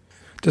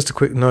 Just a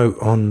quick note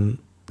on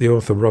the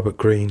author Robert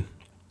Greene.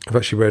 I've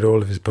actually read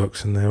all of his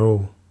books and they're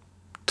all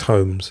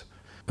tomes.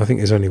 I think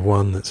there's only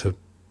one that's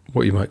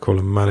what you might call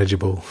a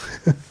manageable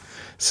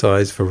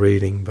size for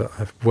reading, but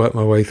I've worked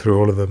my way through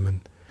all of them,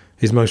 and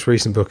his most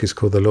recent book is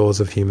called The Laws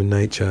of Human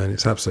Nature, and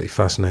it's absolutely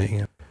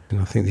fascinating, and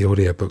I think the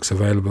audiobook's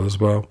available as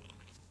well.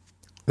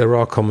 There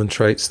are common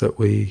traits that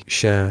we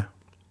share.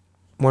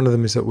 One of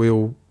them is that we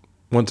all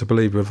want to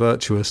believe we're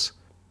virtuous,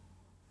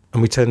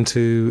 and we tend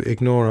to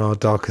ignore our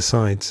darker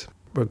sides.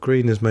 But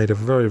Greene has made a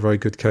very, very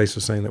good case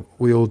of saying that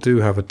we all do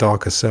have a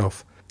darker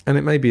self, and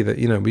it may be that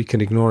we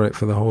can ignore it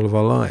for the whole of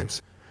our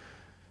lives.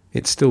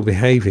 It's still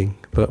behaving,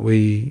 but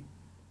we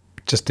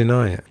just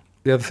deny it.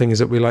 The other thing is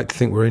that we like to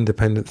think we're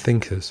independent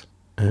thinkers,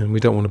 and we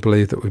don't want to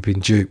believe that we've been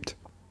duped.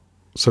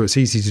 So it's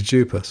easy to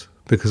dupe us,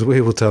 because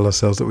we will tell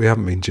ourselves that we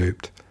haven't been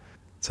duped.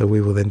 So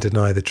we will then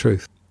deny the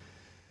truth.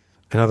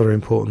 Another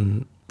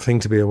important thing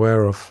to be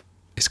aware of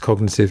is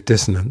cognitive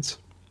dissonance,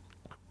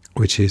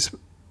 which is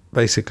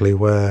basically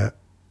where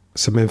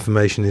some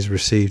information is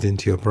received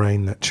into your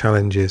brain that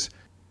challenges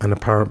an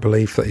apparent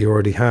belief that you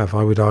already have.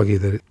 I would argue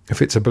that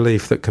if it's a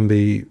belief that can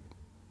be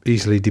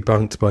easily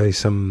debunked by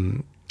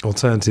some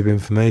alternative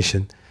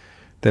information,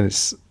 then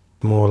it's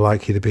more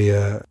likely to be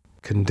a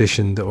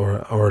conditioned or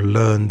a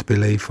learned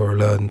belief or a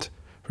learned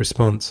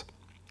response.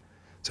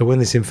 So when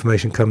this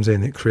information comes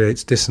in, it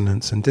creates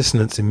dissonance, and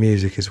dissonance in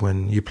music is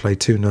when you play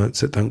two notes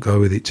that don't go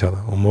with each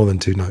other, or more than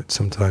two notes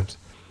sometimes.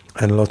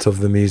 And a lot of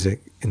the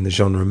music in the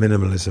genre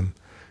minimalism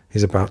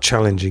is about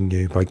challenging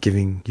you by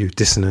giving you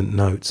dissonant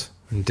notes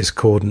and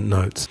discordant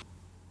notes.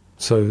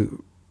 So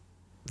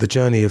the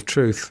journey of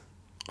truth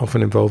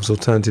often involves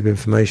alternative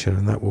information,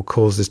 and that will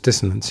cause this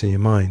dissonance in your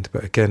mind.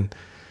 But again,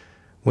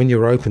 when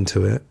you're open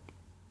to it,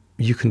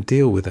 you can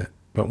deal with it.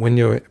 But when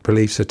your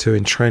beliefs are too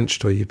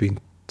entrenched or you've been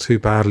too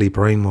badly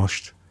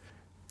brainwashed,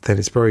 then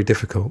it's very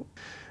difficult.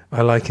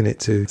 I liken it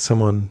to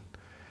someone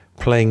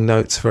playing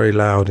notes very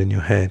loud in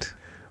your head,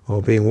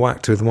 or being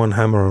whacked with one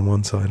hammer on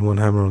one side and one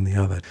hammer on the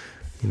other.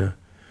 You're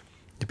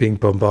being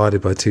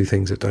bombarded by two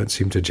things that don't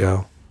seem to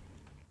gel.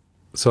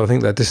 So I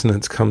think that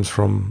dissonance comes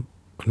from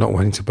not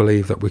wanting to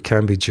believe that we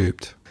can be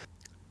duped.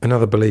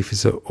 Another belief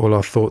is that all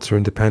our thoughts are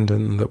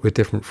independent and that we're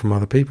different from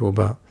other people.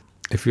 But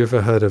if you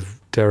ever heard of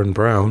Derren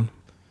Brown,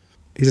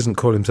 he doesn't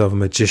call himself a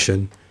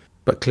magician,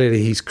 but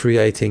clearly he's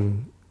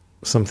creating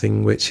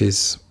something which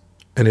is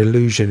an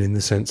illusion in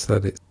the sense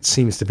that it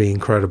seems to be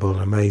incredible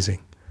and amazing.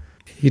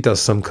 He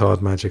does some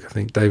card magic. I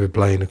think David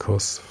Blaine, of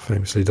course,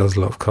 famously does a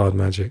lot of card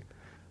magic.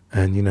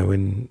 And,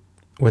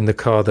 when the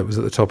card that was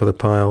at the top of the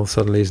pile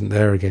suddenly isn't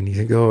there again, you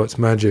think, oh, it's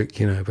magic,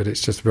 but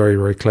it's just very,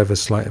 very clever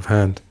sleight of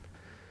hand.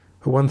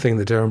 But one thing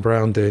that Derren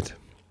Brown did,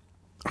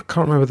 I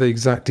can't remember the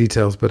exact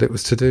details, but it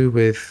was to do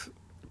with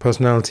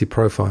personality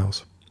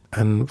profiles.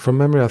 And from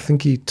memory, I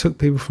think he took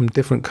people from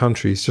different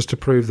countries just to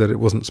prove that it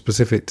wasn't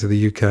specific to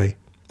the UK.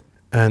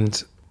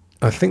 And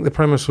I think the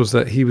premise was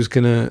that he was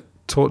going to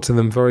talk to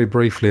them very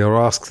briefly or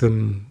ask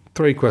them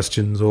 3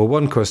 questions or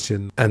 1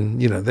 question.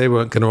 And, they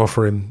weren't going to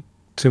offer him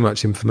too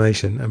much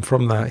information. And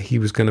from that, he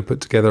was going to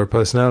put together a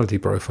personality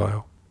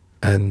profile.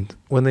 And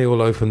when they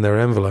all opened their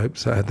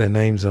envelopes that had their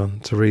names on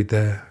to read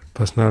their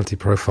personality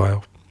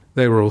profile,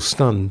 they were all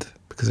stunned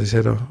because they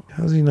said, oh,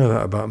 how does he know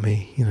that about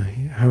me?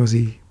 How has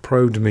he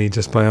probed me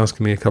just by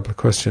asking me a couple of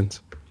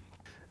questions?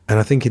 And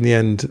I think in the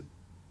end,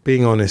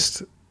 being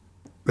honest,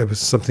 there was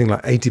something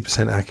like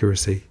 80%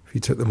 accuracy if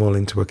you took them all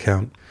into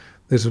account.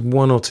 There's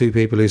 1 or 2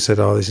 people who said,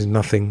 oh, this is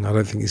nothing. I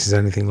don't think this is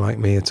anything like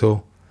me at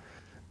all.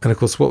 And of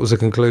course, what was the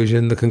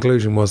conclusion? The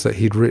conclusion was that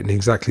he'd written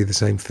exactly the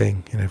same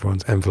thing in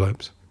everyone's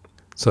envelopes.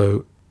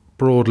 So,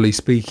 broadly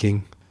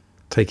speaking,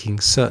 taking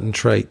certain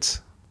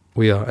traits,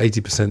 we are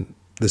 80%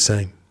 the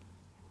same.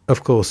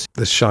 Of course,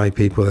 there's shy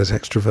people, there's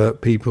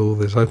extrovert people,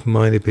 there's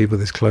open-minded people,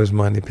 there's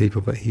closed-minded people,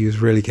 but he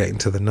was really getting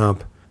to the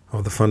nub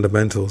of the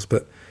fundamentals.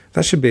 But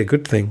that should be a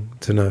good thing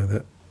to know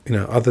that,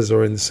 others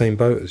are in the same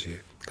boat as you.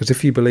 Because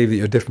if you believe that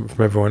you're different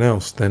from everyone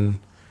else, then,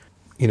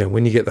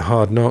 when you get the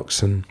hard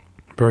knocks and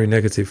very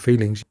negative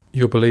feelings,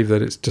 you'll believe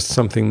that it's just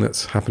something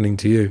that's happening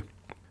to you.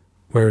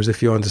 Whereas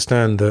if you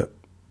understand that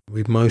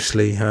we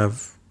mostly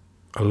have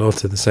a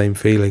lot of the same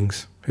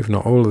feelings, if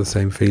not all of the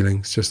same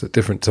feelings, just at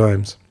different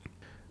times,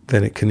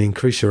 then it can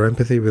increase your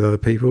empathy with other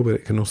people, but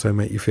it can also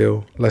make you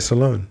feel less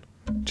alone,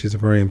 which is a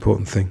very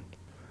important thing.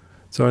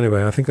 So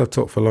anyway, I think I've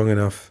talked for long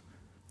enough.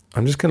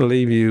 I'm just going to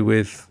leave you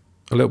with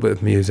a little bit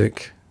of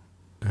music,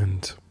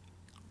 and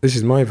this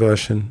is my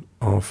version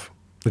of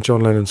the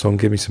John Lennon song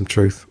Give Me Some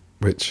Truth,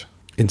 which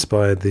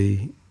inspired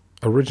the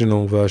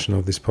original version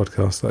of this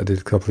podcast that I did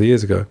a couple of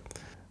years ago.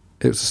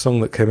 It was a song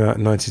that came out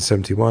in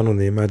 1971 on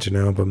the Imagine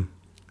album,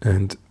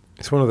 and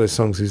it's one of those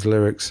songs whose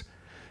lyrics,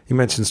 he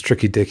mentions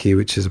Tricky Dicky,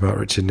 which is about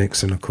Richard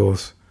Nixon, of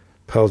course.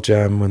 Pearl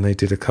Jam, when they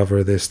did a cover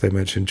of this, they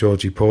mentioned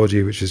Georgie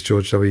Porgy, which is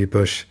George W.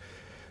 Bush.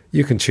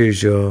 You can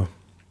choose your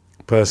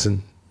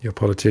person, your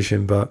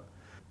politician, but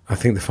I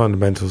think the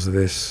fundamentals of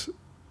this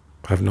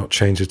have not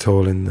changed at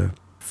all in the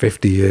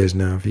 50 years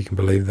now, if you can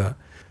believe that,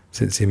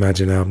 since the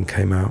Imagine album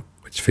came out,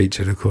 which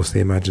featured, of course, the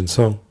Imagine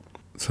song.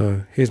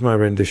 So here's my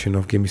rendition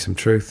of Give Me Some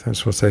Truth. I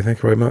just want to say thank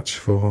you very much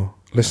for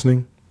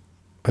listening.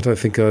 I don't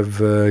think I've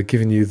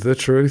given you the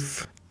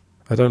truth.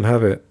 I don't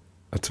have it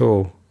at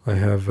all. I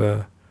have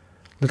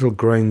little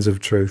grains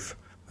of truth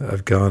that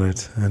I've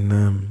garnered.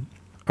 And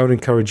I would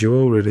encourage you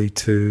all really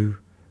to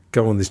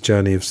go on this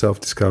journey of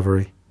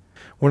self-discovery.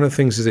 One of the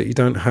things is that you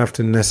don't have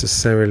to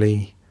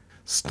necessarily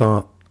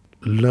start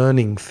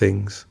learning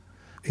things.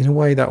 In a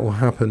way, that will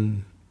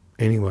happen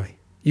anyway.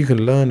 You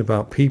can learn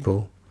about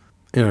people.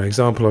 An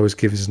example I always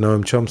give is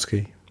Noam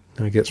Chomsky.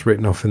 He gets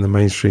written off in the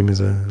mainstream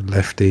as a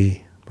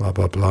lefty, blah,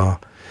 blah, blah.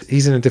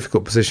 He's in a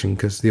difficult position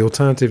because the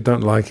alternative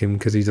don't like him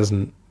because he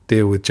doesn't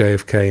deal with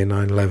JFK and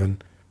 9/11.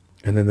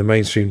 And then the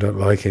mainstream don't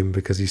like him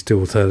because he's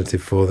too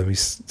alternative for them.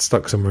 He's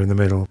stuck somewhere in the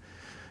middle.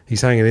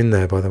 He's hanging in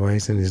there, by the way.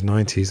 He's in his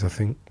 90s, I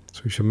think.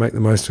 So we should make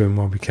the most of him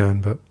while we can.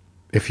 But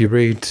if you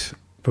read the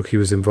book he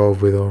was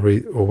involved with or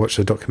watch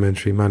the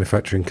documentary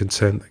Manufacturing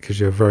Consent, that gives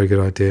you a very good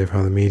idea of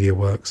how the media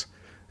works.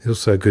 There's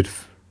also a good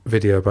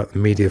video about the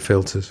media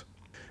filters,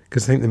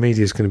 because I think the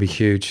media is going to be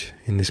huge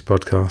in this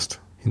podcast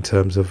in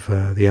terms of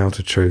the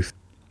outer truth.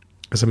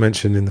 As I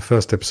mentioned in the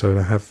first episode,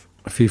 I have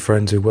a few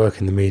friends who work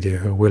in the media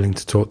who are willing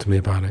to talk to me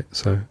about it,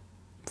 so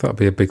that'll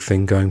be a big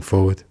thing going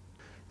forward.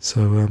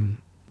 So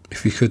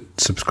if you could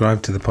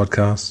subscribe to the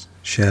podcast,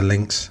 share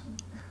links.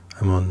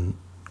 I'm on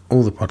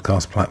all the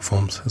podcast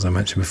platforms, as I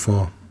mentioned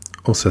before.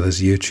 Also, there's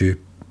a YouTube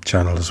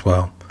channel as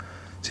well,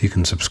 so you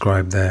can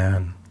subscribe there.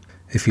 And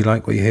if you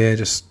like what you hear,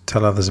 just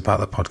tell others about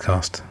the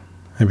podcast.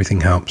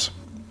 Everything helps.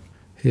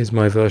 Here's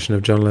my version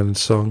of John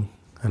Lennon's song,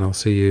 and I'll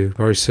see you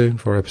very soon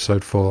for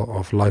episode 4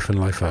 of Life and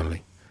Life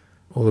Only.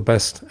 All the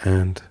best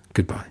and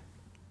goodbye.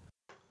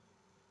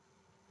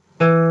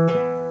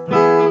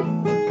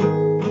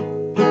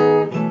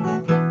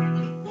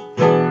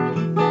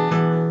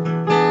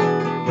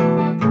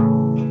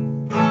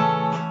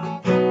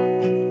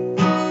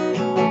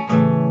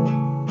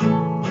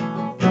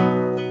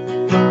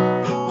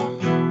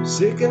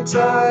 Sick and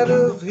tired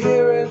of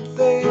hearing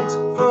things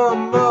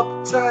from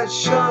uptight,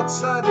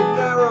 short-sighted,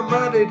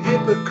 narrow-minded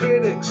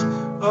hypocritics.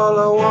 All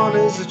I want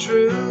is the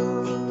truth.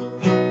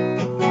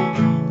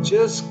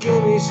 Just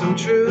give me some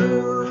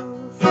truth.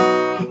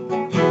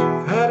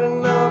 I've had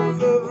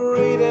enough of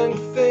reading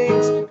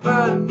things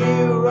by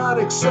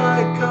neurotic,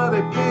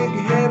 psychotic,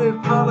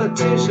 big-headed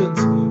politicians.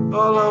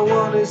 All I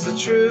want is the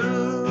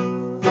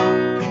truth.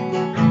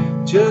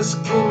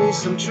 Just give me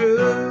some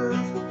truth.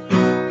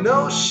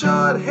 No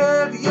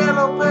short-haired,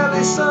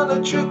 yellow-belly son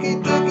of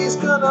Tricky Dicky's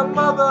gonna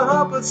mother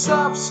her but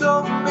soft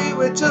soap me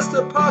with just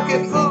a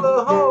pocket full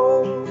of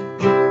holes.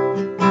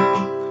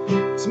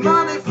 It's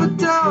money for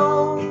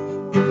dough.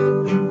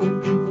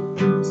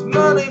 It's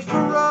money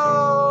for roll.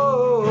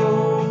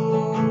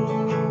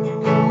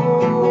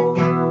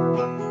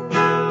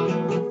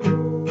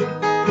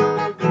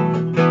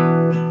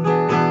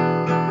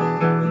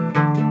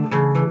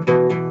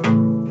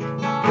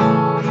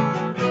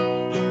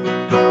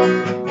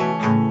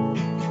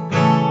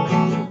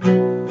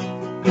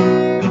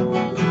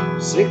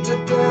 Sick to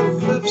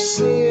death of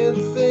seeing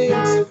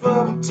things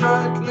from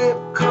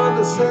tight-lipped,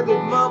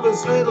 condescending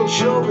mothers, little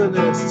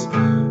chauvinists.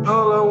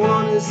 All I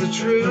want is the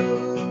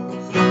truth.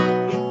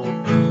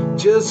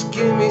 Just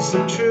give me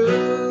some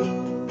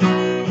truth.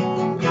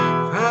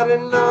 I've had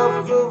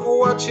enough of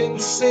watching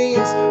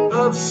scenes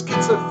of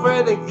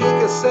schizophrenic,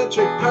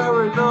 egocentric,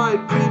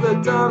 paranoid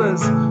prima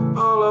donnas.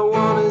 All I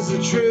want is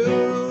the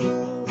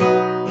truth.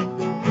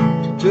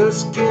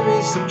 Just give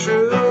me some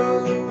truth.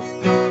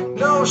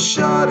 No No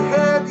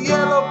short-haired,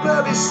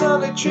 yellow-belly,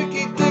 sunny,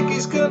 tricky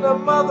dicky's gonna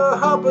mother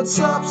Hubbard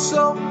soft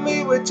soap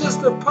me with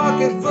just a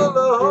pocket full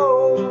of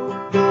holes.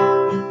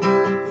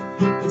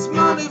 It's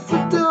money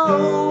for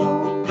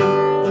dough,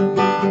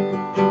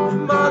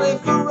 money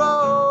for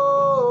roll.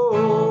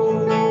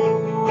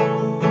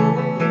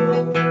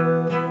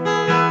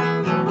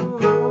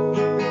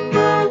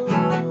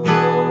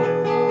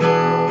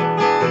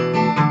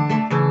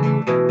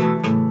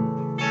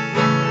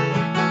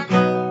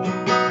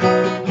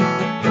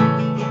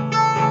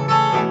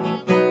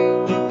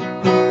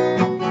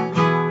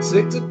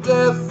 Sick to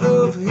death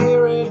of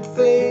hearing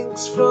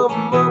things from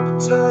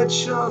uptight,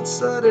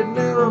 short-sighted,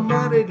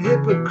 narrow-minded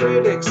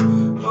hypocritics.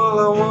 All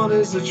I want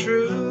is the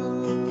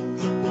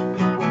truth.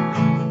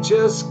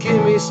 Just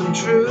give me some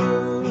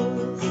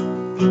truth.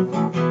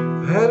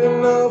 Had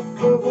enough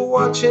of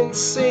watching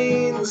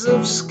scenes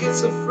of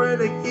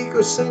schizophrenic,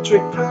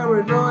 egocentric,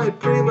 paranoid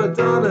prima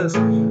donnas.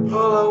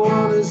 All I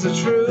want is the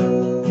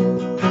truth.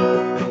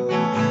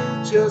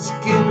 Just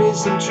give me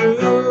some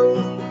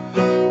truth.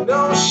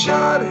 No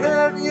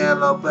short-haired,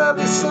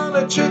 yellow-belly, son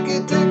of tricky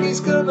dicky's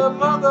gonna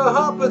mother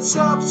Hubbard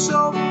soft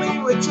soap me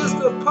with just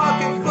a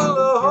pocket full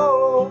of holes.